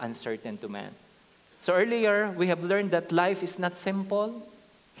is uncertain to man. So earlier, we have learned that life is not simple.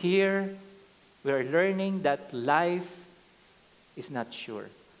 Here, we are learning that life is not sure.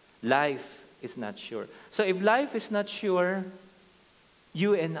 Life is not sure. So if life is not sure,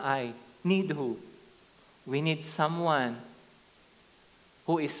 you and I need who? We need someone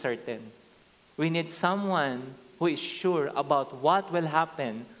who is certain. We need someone who is sure about what will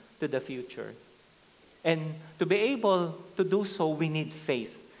happen to the future. And to be able to do so, we need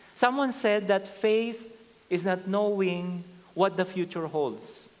faith. Someone said that faith is not knowing what the future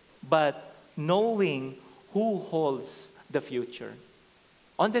holds, but knowing who holds the future.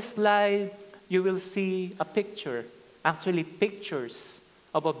 On this slide, you will see a picture, actually pictures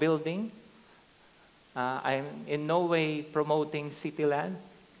of a building. I'm in no way promoting Cityland.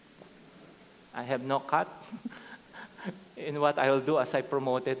 I have no cut in what I will do as I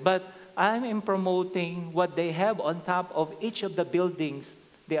promote it. But I'm promoting what they have on top of each of the buildings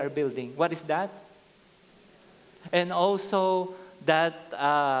they are building. What is that? And also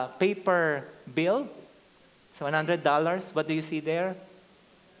that paper bill, it's $100. What do you see there?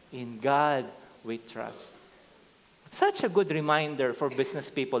 In God we trust. Such a good reminder for business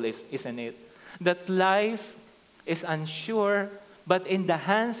people, isn't it? That life is unsure, but in the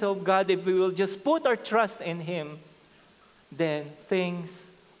hands of God, if we will just put our trust in Him, then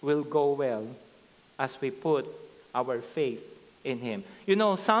things will go well as we put our faith in Him. You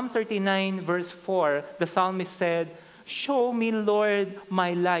know, Psalm 39 verse 4, the psalmist said, "Show me, Lord,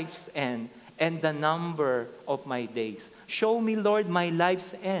 my life's end and the number of my days." Show me, Lord, my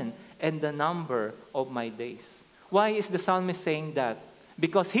life's end and the number of my days. Why is the psalmist saying that?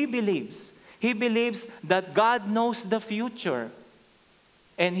 Because he believes that God knows the future.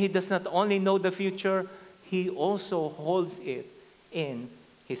 And He does not only know the future, He also holds it in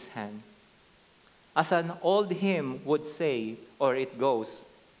His hand. As an old hymn would say, or it goes,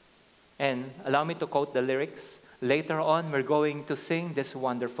 and allow me to quote the lyrics. Later on, we're going to sing this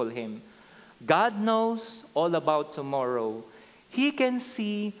wonderful hymn. God knows all about tomorrow. He can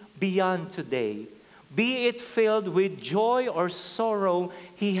see beyond today. Be it filled with joy or sorrow,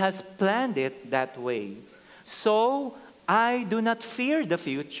 He has planned it that way. So I do not fear the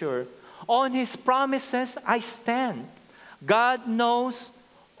future. On His promises I stand. God knows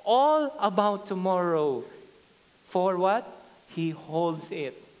all about tomorrow. For what? He holds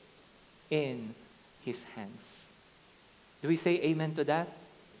it in His hands. Do we say amen to that?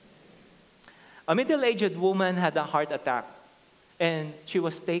 A middle-aged woman had a heart attack, and she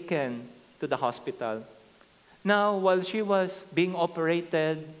was taken to the hospital. Now, while she was being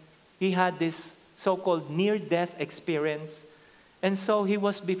operated, he had this so-called near-death experience. And so she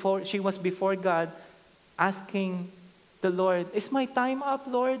was before God, asking the Lord, "Is my time up,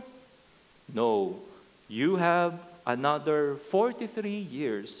 Lord?" "No, you have another 43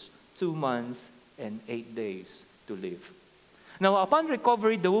 years, 2 months, and 8 days to live." Now, upon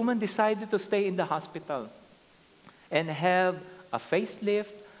recovery, the woman decided to stay in the hospital and have a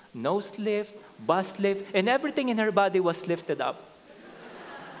facelift, nose lift, bust lift, and everything in her body was lifted up.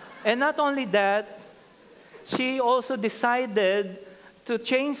 And not only that, she also decided to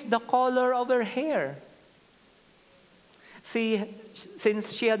change the color of her hair. See,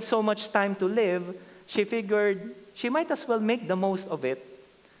 since she had so much time to live, she figured she might as well make the most of it.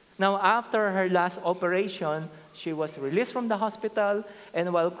 Now, after her last operation, she was released from the hospital,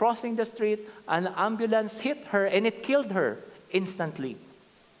 and while crossing the street, an ambulance hit her and it killed her instantly.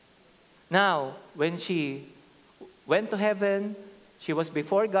 Now, when she went to heaven, she was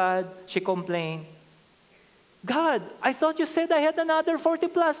before God, she complained, "God, I thought you said I had another 40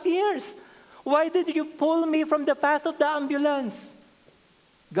 plus years. Why did you pull me from the path of the ambulance?"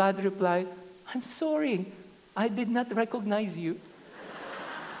 God replied, "I'm sorry, I did not recognize you."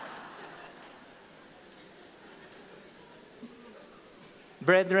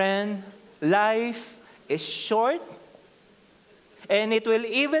 Brethren, life is short, and it will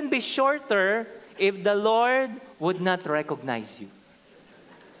even be shorter if the Lord would not recognize you.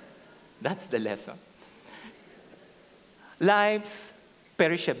 That's the lesson. Life's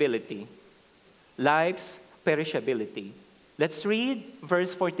perishability. Life's perishability. Let's read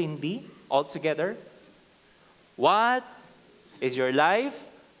verse 14b all together. "What is your life?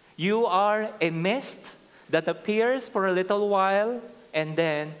 You are a mist that appears for a little while and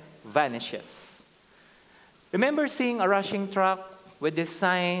then vanishes." Remember seeing a rushing truck with this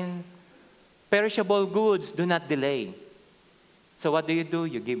sign, "Perishable goods do not delay." So what do?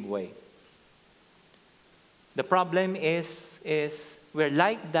 You give way. The problem is we're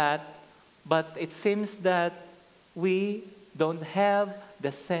like that, but it seems that we don't have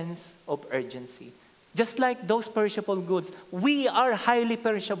the sense of urgency. Just like those perishable goods, we are highly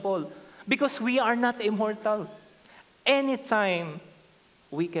perishable because we are not immortal. Anytime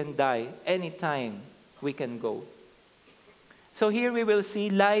we can die, anytime we can go. So here we will see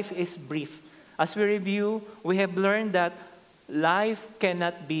life is brief. As we review, we have learned that life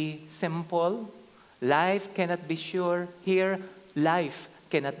cannot be simple. Life cannot be sure. Here, life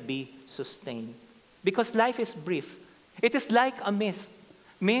cannot be sustained. Because life is brief. It is like a mist.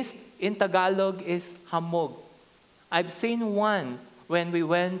 Mist in Tagalog is hamog. I've seen one when we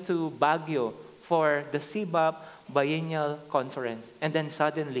went to Baguio for the CBAP Biennial Conference. And then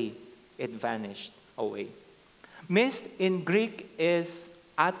suddenly, it vanished away. Mist in Greek is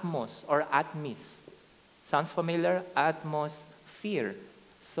atmos or atmis. Sounds familiar? Atmosphere.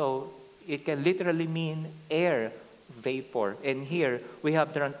 So it can literally mean air, vapor. And here we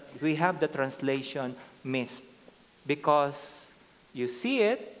have the translation mist, because you see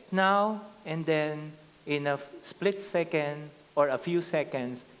it now and then in a split second or a few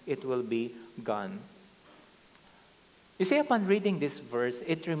seconds it will be gone. You see, upon reading this verse,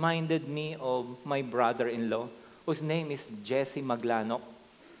 it reminded me of my brother-in-law, whose name is Jesse Maglanok.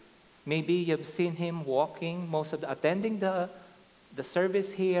 Maybe you've seen him walking, attending the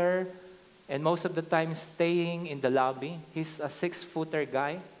service here, and most of the time staying in the lobby. He's a 6-footer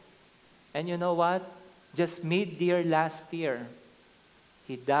guy. And you know what? Just mid-year last year,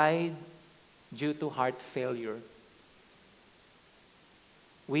 he died due to heart failure.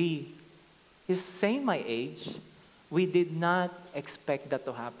 He's same my age, we did not expect that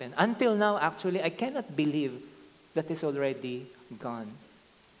to happen. Until now, actually, I cannot believe that he's already gone.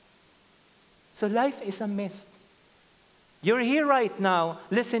 So life is a mist. You're here right now,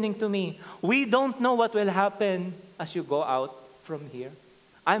 listening to me. We don't know what will happen as you go out from here.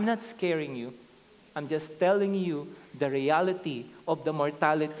 I'm not scaring you. I'm just telling you the reality of the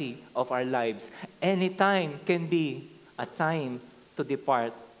mortality of our lives. Any time can be a time to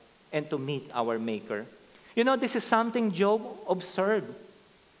depart and to meet our Maker. You know, this is something Job observed.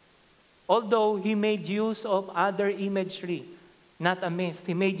 Although he made use of other imagery, not a mist.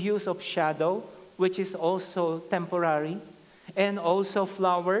 He made use of shadow, which is also temporary, and also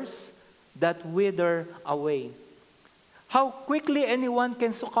flowers that wither away. How quickly anyone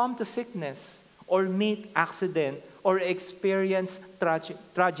can succumb to sickness or meet accident or experience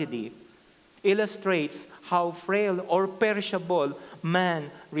tragedy illustrates how frail or perishable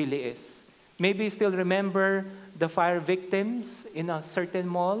man really is. Maybe you still remember the fire victims in a certain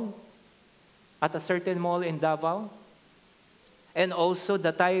mall, at a certain mall in Davao, and also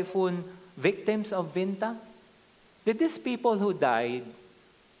the typhoon victims of Vinta. Did these people who died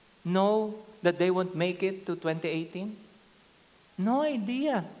know that they won't make it to 2018? No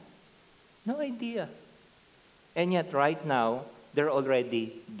idea. No idea. And yet right now, they're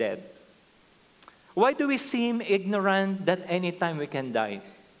already dead. Why do we seem ignorant that any time we can die?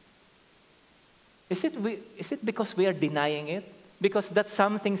 Is it because we are denying it? Because that's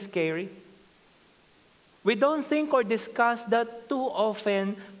something scary? We don't think or discuss that too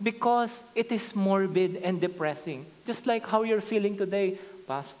often because it is morbid and depressing. Just like how you're feeling today.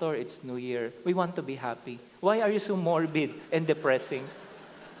 Pastor, it's New Year. We want to be happy. Why are you so morbid and depressing?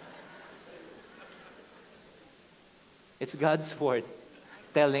 It's God's word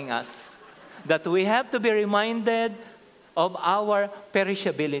telling us that we have to be reminded of our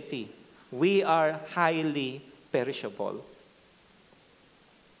perishability. We are highly perishable.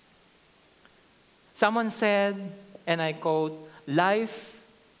 Someone said, and I quote, life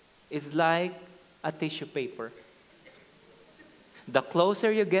is like a tissue paper. The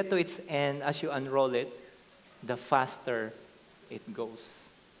closer you get to its end as you unroll it, the faster it goes.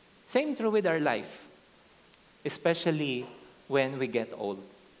 Same true with our life, especially when we get old.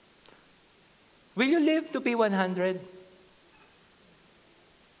 Will you live to be 100?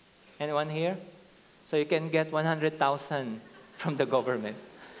 Anyone here? So you can get 100,000 from the government.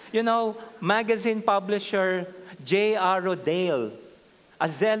 You know, magazine publisher J.R. Rodale, a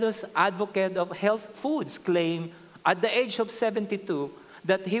zealous advocate of health foods, claimed at the age of 72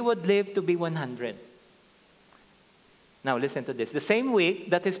 that he would live to be 100. Now listen to this. The same week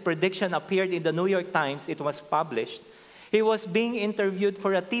that his prediction appeared in the New York Times, it was published, he was being interviewed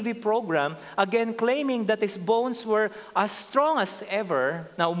for a TV program, again claiming that his bones were as strong as ever.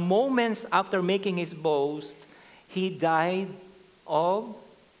 Now, moments after making his boast, he died of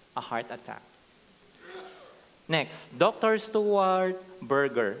a heart attack. Next, Dr. Stuart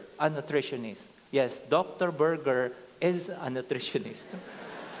Berger, a nutritionist. Yes, Dr. Berger is a nutritionist.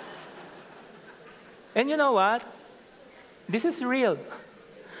 And you know what? This is real.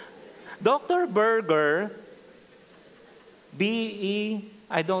 Dr. Berger,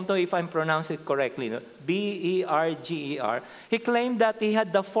 I don't know if I'm pronouncing it correctly, no? Berger, he claimed that he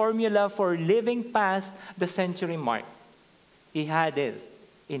had the formula for living past the century mark. He had it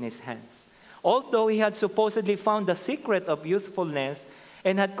in his hands. Although he had supposedly found the secret of youthfulness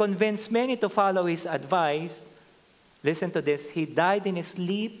and had convinced many to follow his advice, listen to this, he died in his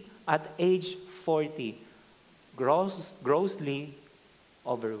sleep at age 40, grossly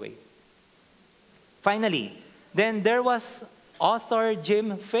overweight. Finally, then there was author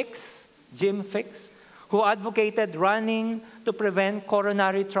Jim Fixx, who advocated running to prevent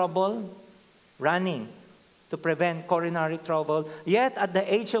coronary trouble. Running to prevent coronary trouble. Yet at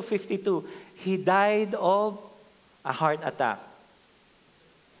the age of 52, he died of a heart attack.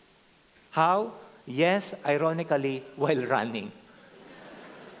 How? Yes, ironically, while running.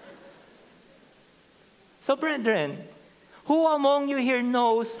 So brethren, who among you here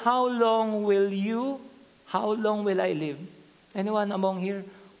knows how long will I live? Anyone among here?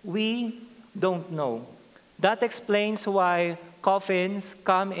 We don't know. That explains why coffins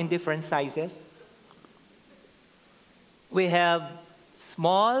come in different sizes. We have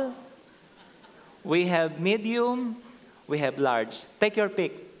small, we have medium, we have large. Take your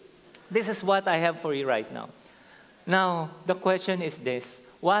pick. This is what I have for you right now. Now, the question is this.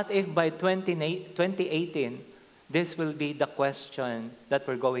 What if by 2018, this will be the question that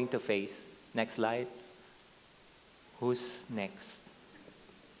we're going to face? Next slide. Who's next?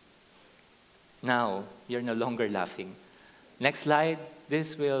 Now, you're no longer laughing. Next slide. You're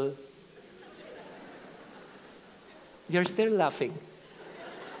still laughing.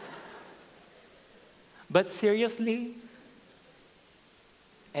 But seriously,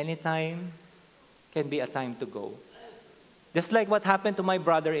 anytime can be a time to go. Just like what happened to my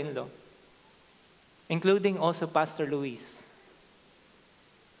brother-in-law, including also Pastor Luis,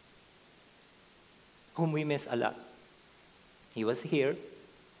 whom we miss a lot. He was here,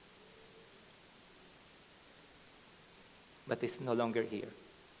 but he's no longer here.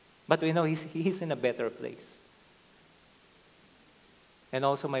 But we know he's in a better place. And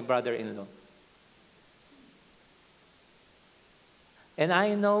also my brother-in-law. And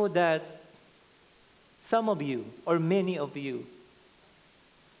I know that some of you, or many of you,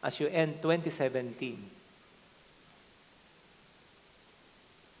 as you end 2017,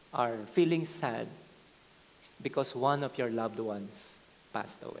 are feeling sad because one of your loved ones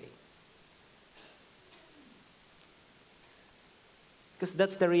passed away. Because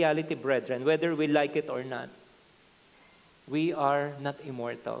that's the reality, brethren, whether we like it or not. We are not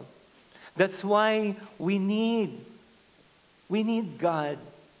immortal. That's why we need God,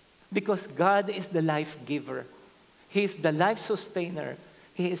 because God is the life giver. He is the life sustainer.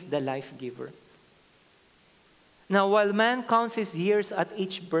 He is the life giver. Now, while man counts his years at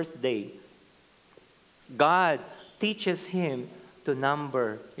each birthday, God teaches him to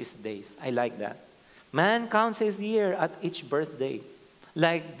number his days. I like that. Man counts his year at each birthday.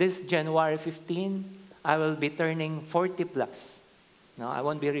 Like this January 15, I will be turning 40 plus. No, I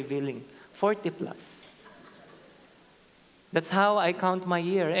won't be revealing. 40 plus. That's how I count my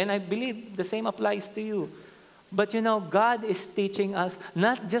year. And I believe the same applies to you. But you know, God is teaching us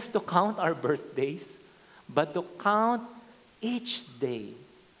not just to count our birthdays, but to count each day,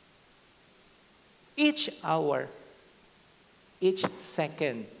 each hour, each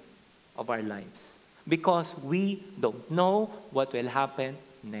second of our lives. Because we don't know what will happen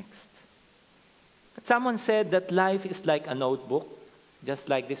next. Someone said that life is like a notebook, just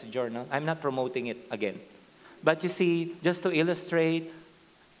like this journal. I'm not promoting it again. But you see, just to illustrate,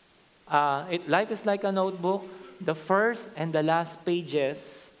 life is like a notebook. The first and the last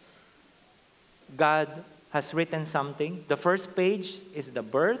pages, God has written something. The first page is the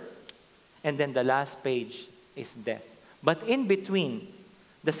birth, and then the last page is death. But in between,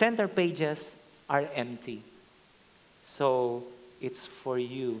 the center pages are empty. So it's for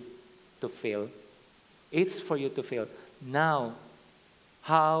you to fill. It's for you to fill. Now,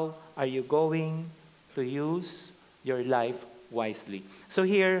 how are you going to use your life wisely? So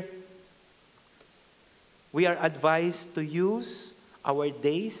here, we are advised to use our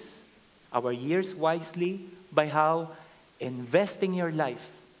days, our years wisely by how? Investing your life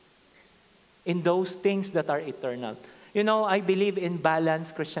in those things that are eternal. You know, I believe in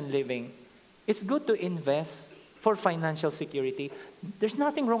balanced Christian living. It's good to invest for financial security. There's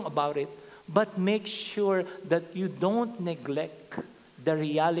nothing wrong about it. But make sure that you don't neglect the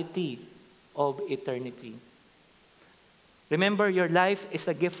reality of eternity. Remember, your life is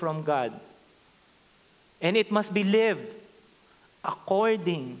a gift from God. And it must be lived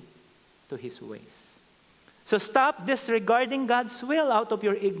according to His ways. So stop disregarding God's will out of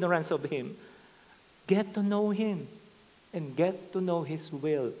your ignorance of Him. Get to know Him and get to know His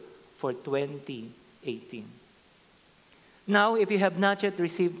will for 2018. Now, if you have not yet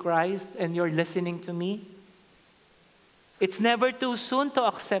received Christ and you're listening to me, it's never too soon to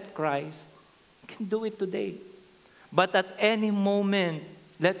accept Christ. You can do it today. But at any moment,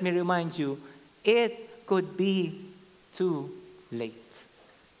 let me remind you, it could be too late.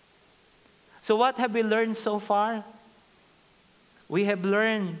 So what have we learned so far? We have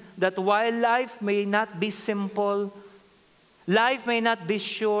learned that while life may not be simple, life may not be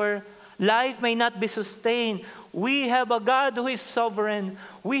sure, life may not be sustained, we have a God who is sovereign.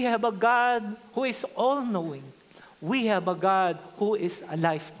 We have a God who is all-knowing. We have a God who is a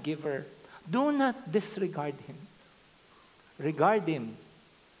life giver. Do not disregard Him. Regard Him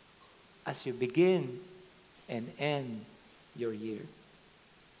as you begin and end your year.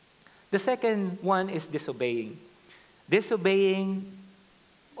 The second one is disobeying. Disobeying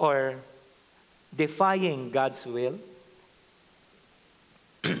or defying God's will.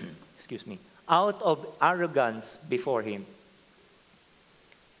 Excuse me. Out of arrogance before Him.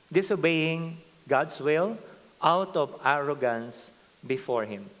 Disobeying God's will out of arrogance before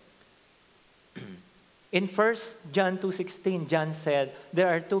Him. In 1 John 2:16, John said, there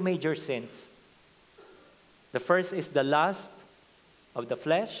are two major sins. The first is the lust of the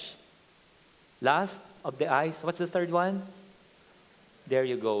flesh, lust of the eyes. What's the third one? There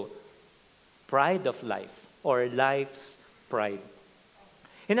you go. Pride of life, or life's pride.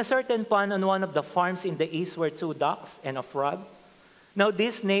 In a certain pond on one of the farms in the east were two ducks and a frog. Now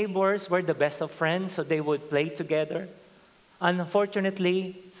these neighbors were the best of friends, so they would play together.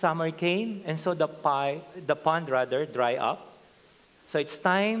 Unfortunately, summer came, and so the pond dry up. So it's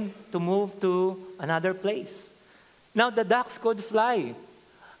time to move to another place. Now the ducks could fly.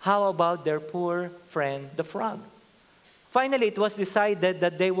 How about their poor friend, the frog? Finally, it was decided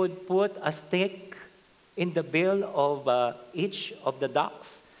that they would put a stick in the bill of each of the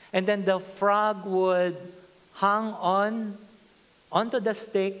ducks, and then the frog would hang onto the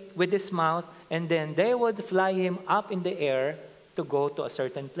stick with his mouth, and then they would fly him up in the air to go to a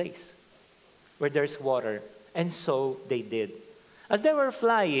certain place where there's water. And so they did. As they were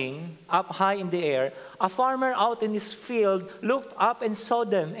flying up high in the air, a farmer out in his field looked up and saw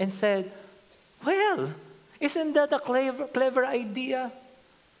them and said, "Well, isn't that a clever idea?"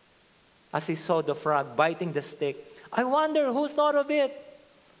 As he saw the frog biting the stick, "I wonder who thought of it?"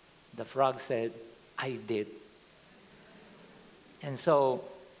 The frog said, "I did." And so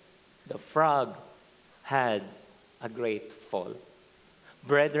the frog had a great fall.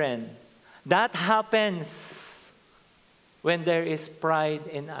 Brethren, that happens when there is pride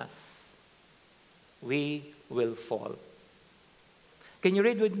in us. We will fall. Can you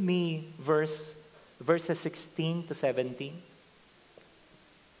read with me verses 16 to 17?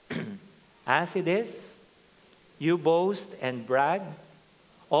 As it is, you boast and brag.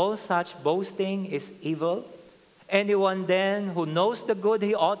 All such boasting is evil. Anyone then who knows the good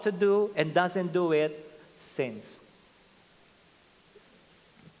he ought to do and doesn't do it, sins.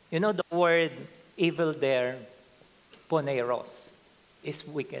 You know, the word evil there, poneros, is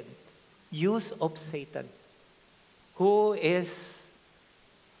wicked. Use of Satan, who is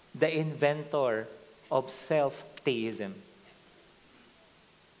the inventor of self-theism.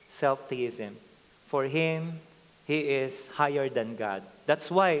 Self-theism. For him, he is higher than God. That's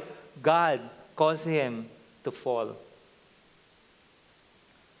why God caused him to fall.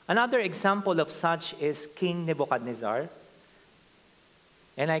 Another example of such is King Nebuchadnezzar.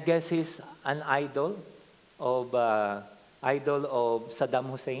 And I guess he's an idol of Saddam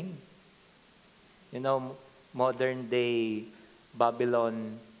Hussein. You know, modern day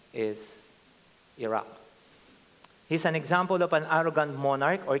Babylon is Iraq. He's an example of an arrogant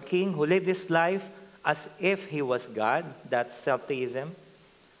monarch or king who lived his life as if he was God. That's self-theism.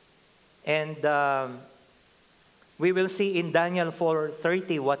 And we will see in Daniel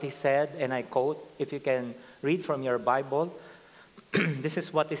 4:30 what he said, and I quote, if you can read from your Bible. This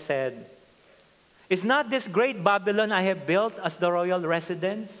is what he said. "Is not this great Babylon I have built as the royal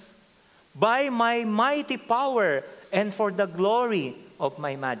residence? By my mighty power and for the glory of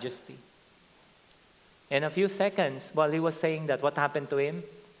my majesty." In a few seconds, while he was saying that, what happened to him?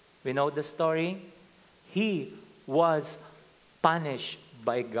 We know the story. He was punished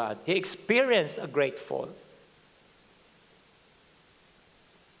by God. He experienced a great fall.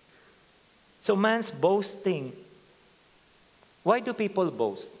 So man's boasting. Why do people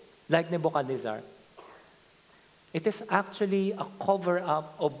boast? Like Nebuchadnezzar. It is actually a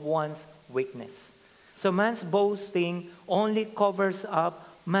cover-up of one's weakness. So man's boasting only covers up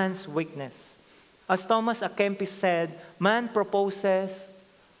man's weakness. As Thomas A. Kempis said, man proposes,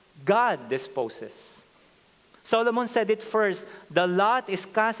 God disposes. Solomon said it first, the lot is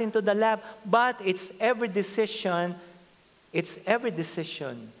cast into the lap, but its every decision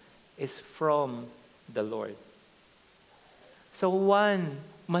is from the Lord. So one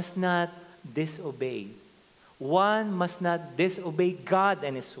must not disobey. One must not disobey God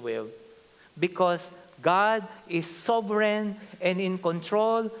and His will, because God is sovereign and in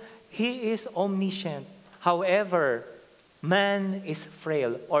control. He is omniscient. However, man is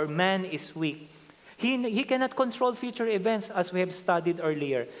frail or man is weak. He cannot control future events, as we have studied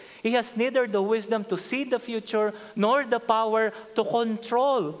earlier. He has neither the wisdom to see the future nor the power to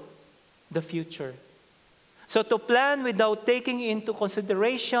control the future. So to plan without taking into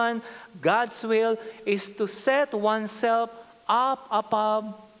consideration God's will is to set oneself up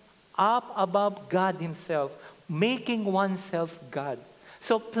above God Himself, making oneself God.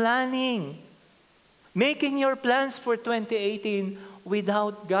 So planning, making your plans for 2018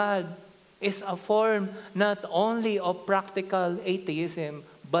 without God is a form not only of practical atheism,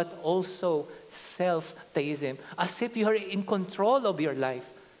 but also self-theism, as if you are in control of your life.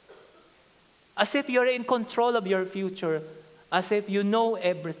 As if you're in control of your future. As if you know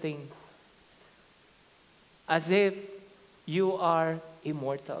everything. As if you are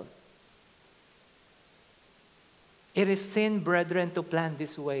immortal. It is sin, brethren, to plan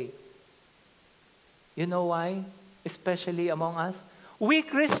this way. You know why? Especially among us. We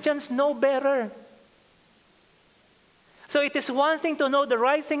Christians know better. So it is one thing to know the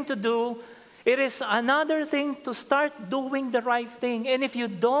right thing to do. It is another thing to start doing the right thing. And if you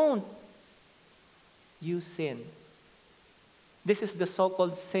don't, you sin. This is the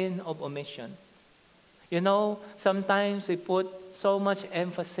so-called sin of omission. You know, sometimes we put so much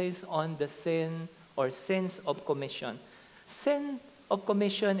emphasis on the sin or sins of commission. Sin of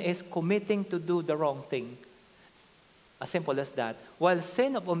commission is committing to do the wrong thing. As simple as that. While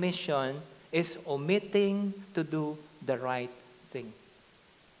sin of omission is omitting to do the right thing.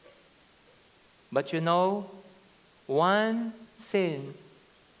 But you know, one sin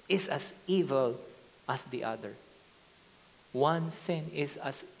is as evil as the other. One sin is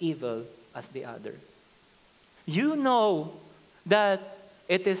as evil as the other. You know that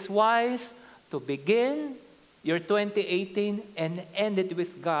it is wise to begin your 2018 and end it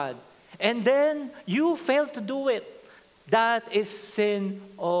with God. And then you fail to do it. That is sin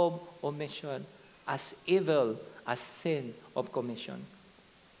of omission, as evil as sin of commission.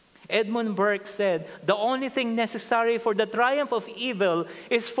 Edmund Burke said, the only thing necessary for the triumph of evil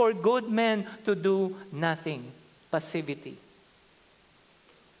is for good men to do nothing. Passivity.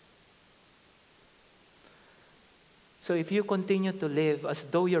 So if you continue to live as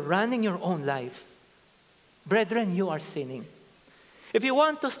though you're running your own life, brethren, you are sinning. If you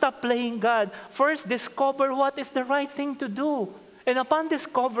want to stop playing God, first discover what is the right thing to do. And upon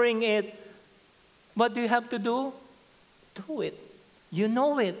discovering it, what do you have to do? Do it. You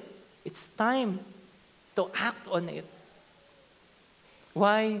know it. It's time to act on it.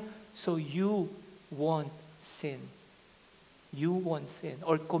 Why? So you won't sin. You won't sin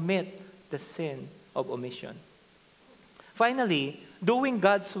or commit the sin of omission. Finally, doing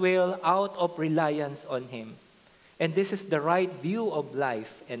God's will out of reliance on Him. And this is the right view of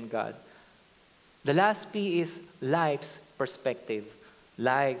life and God. The last P is life's perspective.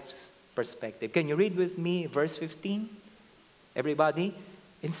 Life's perspective. Can you read with me verse 15? Everybody?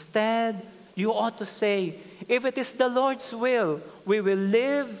 Instead, you ought to say, if it is the Lord's will, we will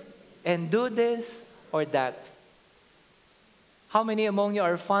live and do this or that. How many among you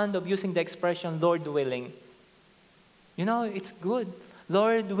are fond of using the expression, Lord willing? You know, it's good.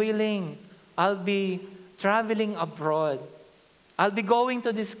 Lord willing, I'll be traveling abroad. I'll be going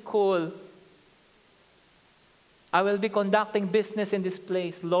to this school. I will be conducting business in this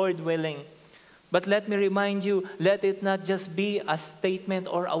place, Lord willing. But let me remind you, let it not just be a statement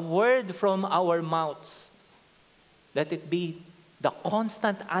or a word from our mouths. Let it be the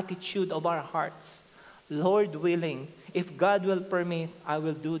constant attitude of our hearts. Lord willing, if God will permit, I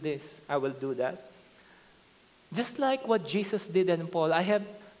will do this, I will do that. Just like what Jesus did and Paul, I have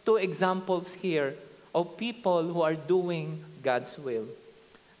two examples here of people who are doing God's will.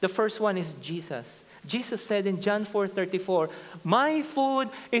 The first one is Jesus. Jesus said in John 4:34, my food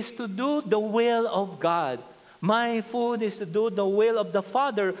is to do the will of God. My food is to do the will of the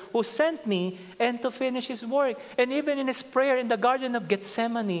Father who sent me and to finish His work. And even in His prayer in the Garden of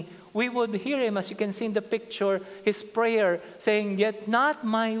Gethsemane, we would hear Him, as you can see in the picture, His prayer saying, yet not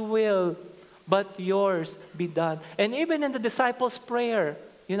my will, but yours be done. And even in the disciples' prayer,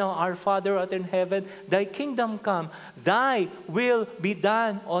 you know, our Father art in heaven, thy kingdom come, thy will be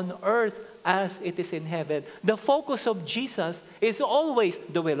done on earth as it is in heaven. The focus of Jesus is always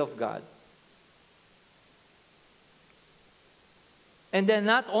the will of God. And then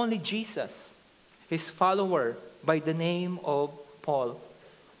not only Jesus, his follower by the name of Paul.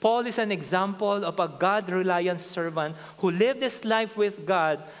 Paul is an example of a God-reliant servant who lived his life with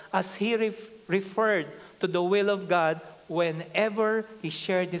God as he referred to the will of God whenever he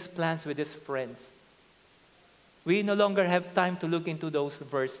shared his plans with his friends. We no longer have time to look into those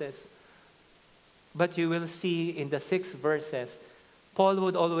verses. But you will see in the 6 verses, Paul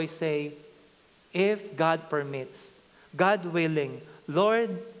would always say, if God permits, God willing,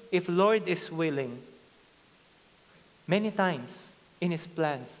 Lord, if Lord is willing. Many times in his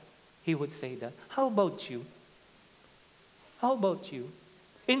plans, he would say that. How about you? How about you?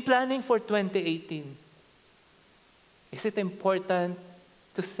 In planning for 2018, is it important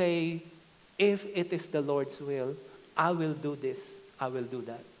to say, if it is the Lord's will, I will do this, I will do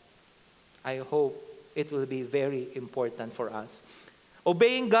that? I hope it will be very important for us.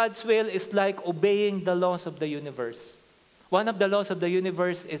 Obeying God's will is like obeying the laws of the universe. One of the laws of the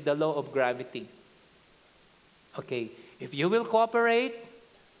universe is the law of gravity. Okay, if you will cooperate,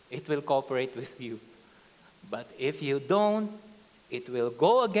 it will cooperate with you. But if you don't, it will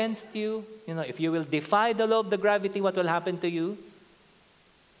go against you. You know, if you will defy the law of the gravity, what will happen to you?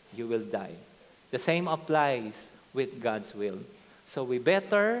 You will die. The same applies with God's will. So we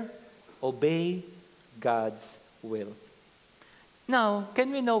better obey God's will. Now,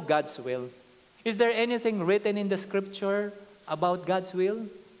 can we know God's will? Is there anything written in the scripture about God's will?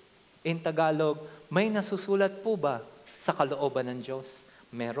 In Tagalog, may nasusulat po ba sa kalooban ng Diyos?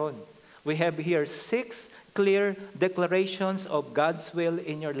 Meron. We have here 6 clear declarations of God's will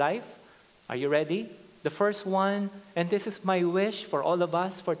in your life. Are you ready? The first one, and this is my wish for all of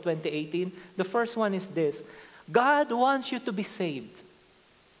us for 2018. The first one is this: God wants you to be saved.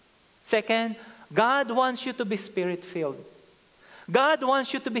 Second, God wants you to be spirit-filled. God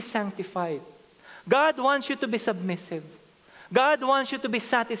wants you to be sanctified. God wants you to be submissive. God wants you to be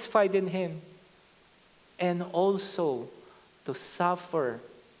satisfied in Him. And also to suffer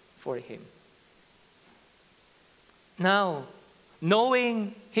for Him. Now,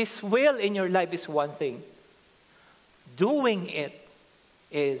 knowing His will in your life is one thing. Doing it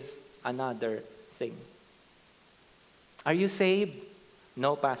is another thing. Are you saved?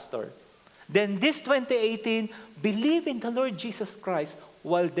 No, Pastor. Then this 2018, believe in the Lord Jesus Christ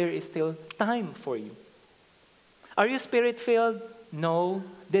while there is still time for you. Are you spirit-filled? No.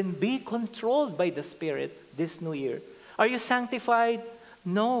 Then be controlled by the Spirit this new year. Are you sanctified?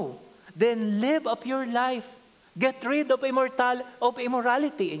 No. Then live up your life. Get rid of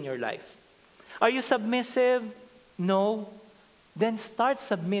immorality in your life. Are you submissive? No. Then start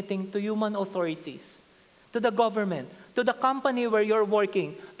submitting to human authorities, to the government, to the company where you're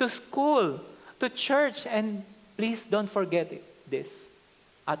working, to school, to church, and please don't forget this,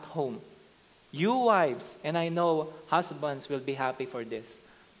 at home. You wives, and I know husbands will be happy for this,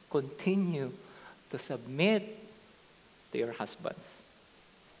 continue to submit to your husbands.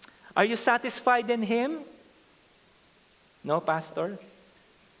 Are you satisfied in Him? No, Pastor?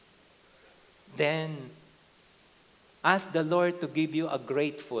 Then ask the Lord to give you a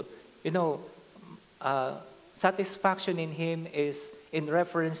grateful. Satisfaction in Him is in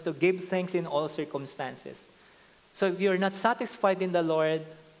reference to give thanks in all circumstances. So if you're not satisfied in the Lord,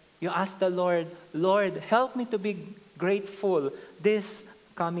 you ask the Lord, Lord, help me to be grateful this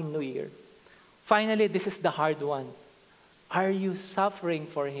coming new year. Finally, this is the hard one. Are you suffering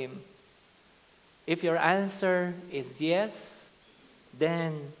for Him? If your answer is yes,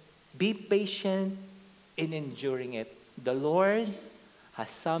 then be patient in enduring it. The Lord has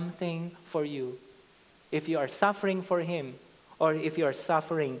something for you. If you are suffering for Him, or if you are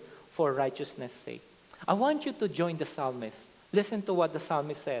suffering for righteousness' sake. I want you to join the psalmist. Listen to what the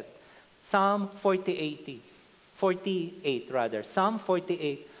psalmist said. Psalm 48. Psalm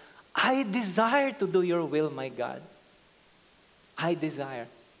 48. I desire to do your will, my God. I desire.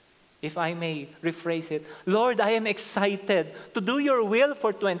 If I may rephrase it, Lord, I am excited to do your will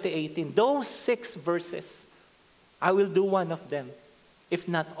for 2018. Those 6 verses, I will do one of them, if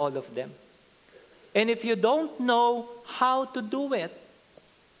not all of them. And if you don't know how to do it,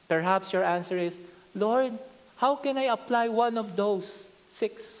 perhaps your answer is, Lord, how can I apply one of those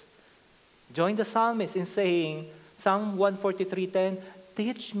 6? Join the psalmist in saying, Psalm 143:10,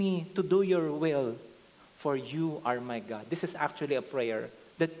 teach me to do your will, for you are my God. This is actually a prayer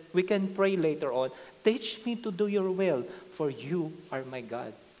that we can pray later on. Teach me to do your will, for you are my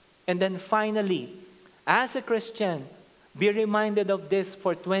God. And then finally, as a Christian, be reminded of this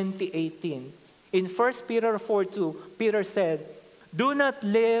for 2018. In 1 Peter 4:2, Peter said, do not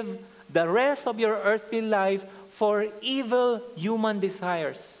live the rest of your earthly life for evil human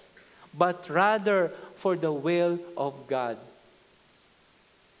desires, but rather for the will of God.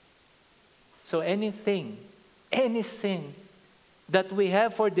 So anything, any sin that we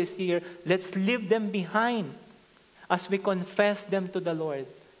have for this year, let's leave them behind as we confess them to the Lord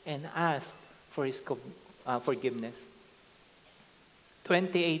and ask for His forgiveness.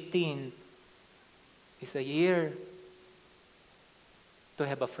 2018 is a year to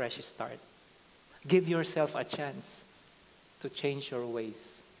have a fresh start. Give yourself a chance to change your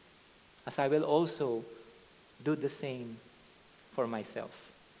ways, as I will also do the same for myself.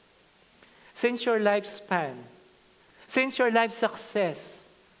 Since your lifespan, since your life success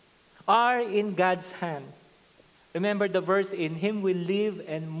are in God's hand, remember the verse, in Him we live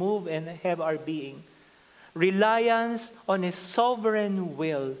and move and have our being. Reliance on His sovereign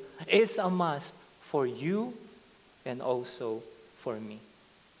will is a must for you and also for me.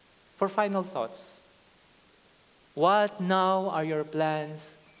 For final thoughts, what now are your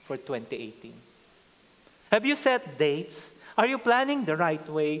plans for 2018? Have you set dates? Are you planning the right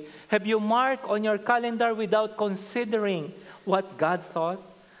way? Have you marked on your calendar without considering what God thought?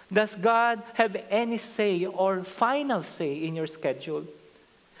 Does God have any say or final say in your schedule?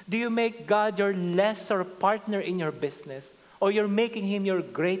 Do you make God your lesser partner in your business, or you're making Him your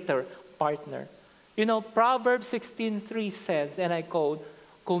greater partner? You know, Proverbs 16:3 says, and I quote,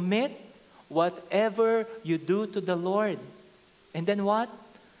 "Commit whatever you do to the Lord." And then what?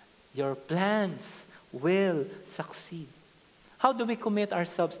 Your plans will succeed. How do we commit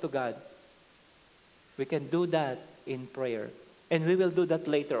ourselves to God? We can do that in prayer. And we will do that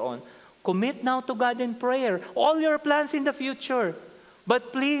later on. Commit now to God in prayer. All your plans in the future.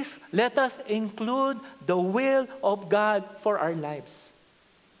 But please, let us include the will of God for our lives.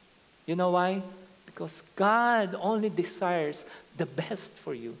 You know why? Because God only desires the best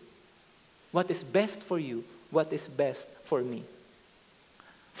for you. What is best for you? What is best for me?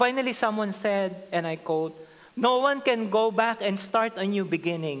 Finally, someone said, and I quote, "No one can go back and start a new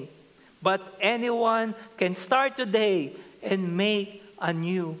beginning, but anyone can start today and make a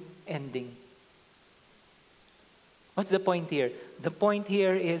new ending." What's the point here? The point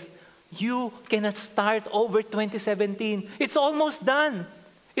here is you cannot start over 2017. It's almost done.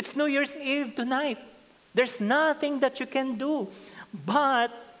 It's New Year's Eve tonight. There's nothing that you can do.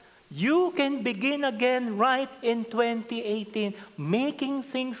 But you can begin again right in 2018, making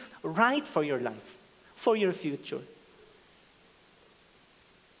things right for your life, for your future.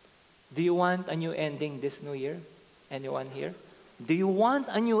 Do you want a new ending this new year? Anyone here? Do you want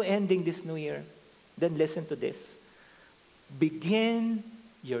a new ending this new year? Then listen to this. Begin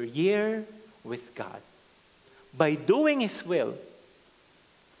your year with God by doing His will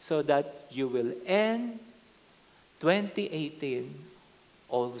so that you will end 2018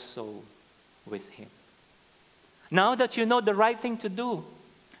 also with Him. Now that you know the right thing to do,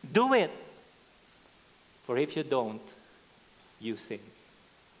 do it. For if you don't, you sin.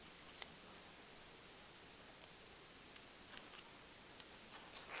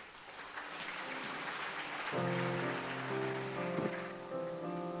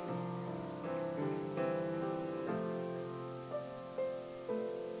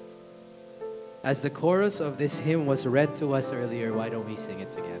 As the chorus of this hymn was read to us earlier, why don't we sing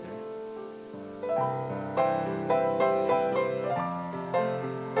it together?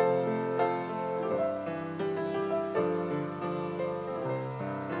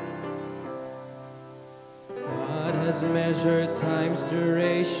 God has measured time's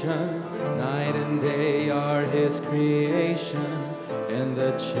duration, night and day are His creation, and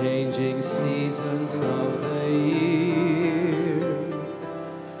the changing seasons of the year.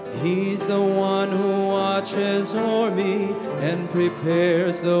 He's the one who watches o'er me and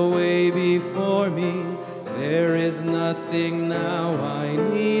prepares the way before me. There is nothing now I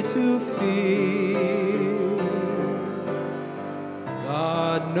need to fear.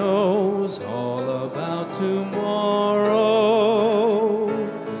 God knows all about tomorrow.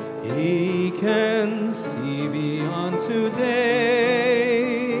 He can see beyond today.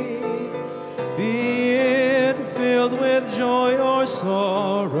 Be it filled with joy or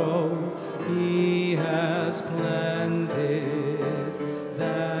sorrow, He has planned it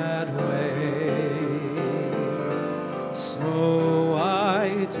that way. So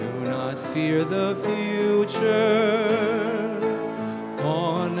I do not fear the future.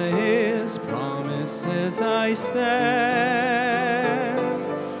 On His promises I stand.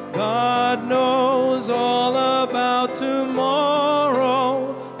 God knows all about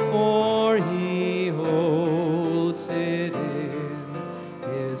tomorrow, for He holds it in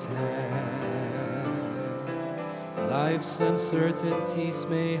His hand. Life's uncertainties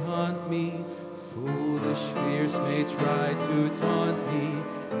may haunt me, foolish fears may try to taunt me,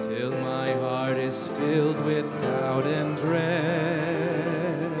 till my heart is filled with doubt and dread.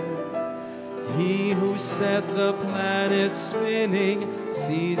 He who set the planet spinning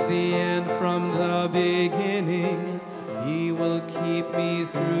sees the end from the beginning. He will keep me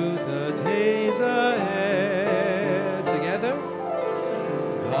through the days ahead. Together?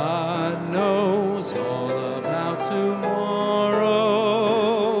 God knows all about tomorrow.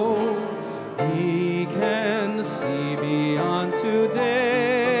 He can see beyond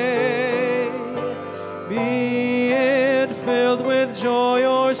today. Be it filled with joy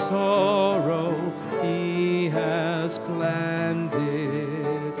or sorrow, He has planned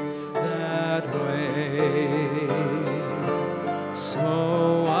it that way.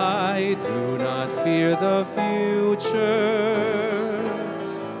 So I do not fear the future.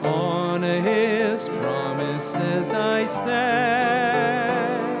 On His promises I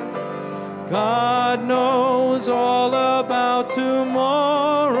stand. God knows all about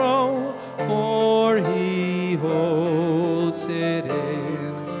tomorrow, for He holds it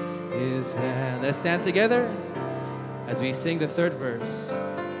in His hand. Let's stand together as we sing the third verse.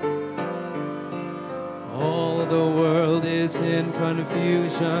 All the world is in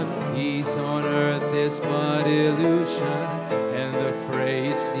confusion, peace on earth is but illusion, and the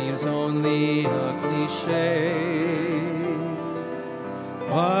phrase seems year's only a cliche.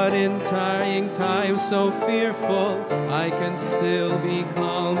 But in trying times so fearful, I can still be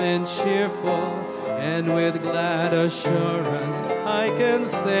calm and cheerful. And with glad assurance, I can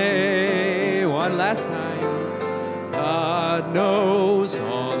say one last time, God knows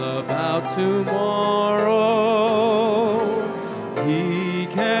all about tomorrow. He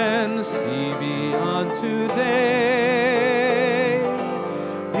can see beyond today.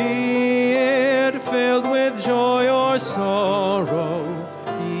 Be it filled with joy or sorrow,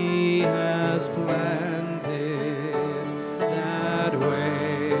 He has planned it that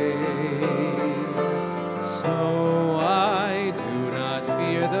way. So I do not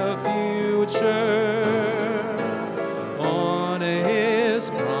fear the future. On His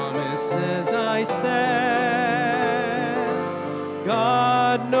promises I stand.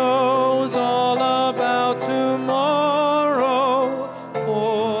 God knows all about tomorrow,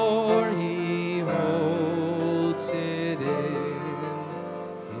 for He holds it in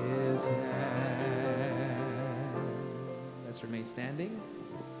His hand. Let's remain standing.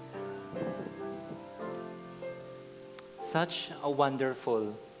 Such a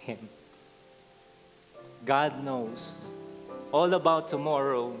wonderful hymn. God knows all about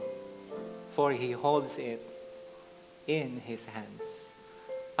tomorrow, for He holds it in His hands.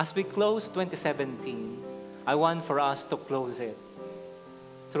 As we close 2017, I want for us to close it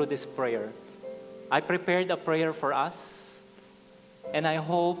through this prayer. I prepared a prayer for us, and I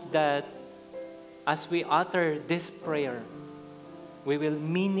hope that as we utter this prayer, we will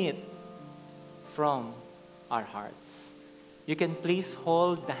mean it from our hearts. You can please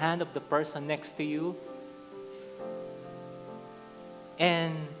hold the hand of the person next to you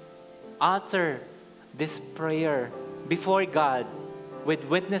and utter this prayer before God with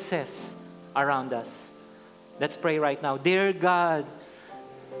witnesses around us. Let's pray right now. Dear God,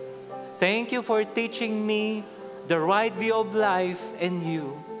 thank you for teaching me the right view of life in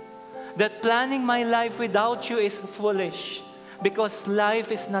you. That planning my life without you is foolish, because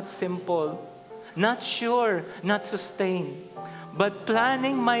life is not simple, not sure, not sustained. But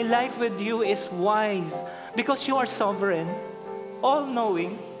planning my life with you is wise, because you are sovereign,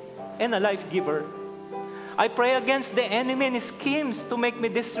 all-knowing, and a life giver. I pray against the enemy and his schemes to make me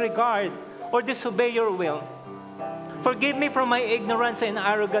disregard or disobey your will. Forgive me from my ignorance and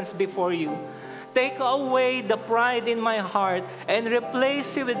arrogance before you. Take away the pride in my heart and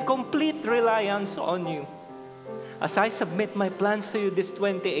replace it with complete reliance on you. As I submit my plans to you this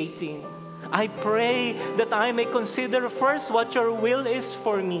 2018, I pray that I may consider first what your will is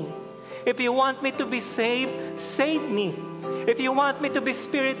for me. If you want me to be saved, save me. If you want me to be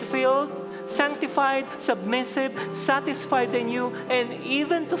spirit-filled, sanctified, submissive, satisfied in you, and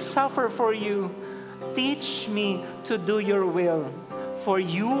even to suffer for you, teach me to do your will, for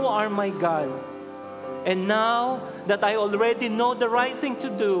you are my God. And now that I already know the right thing to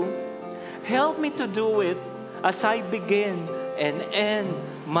do, help me to do it as I begin and end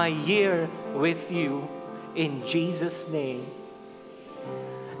my year with you. In Jesus' name.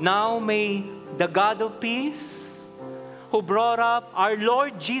 Now may the God of peace, who brought up our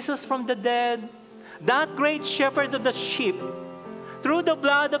Lord Jesus from the dead, that great shepherd of the sheep, through the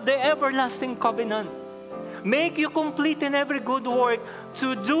blood of the everlasting covenant, make you complete in every good work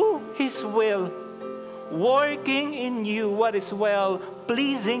to do His will, working in you what is well,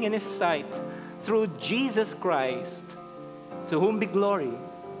 pleasing in His sight, through Jesus Christ, to whom be glory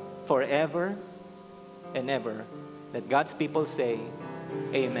forever and ever. Let God's people say,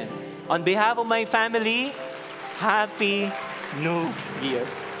 Amen. On behalf of my family, Happy New Year.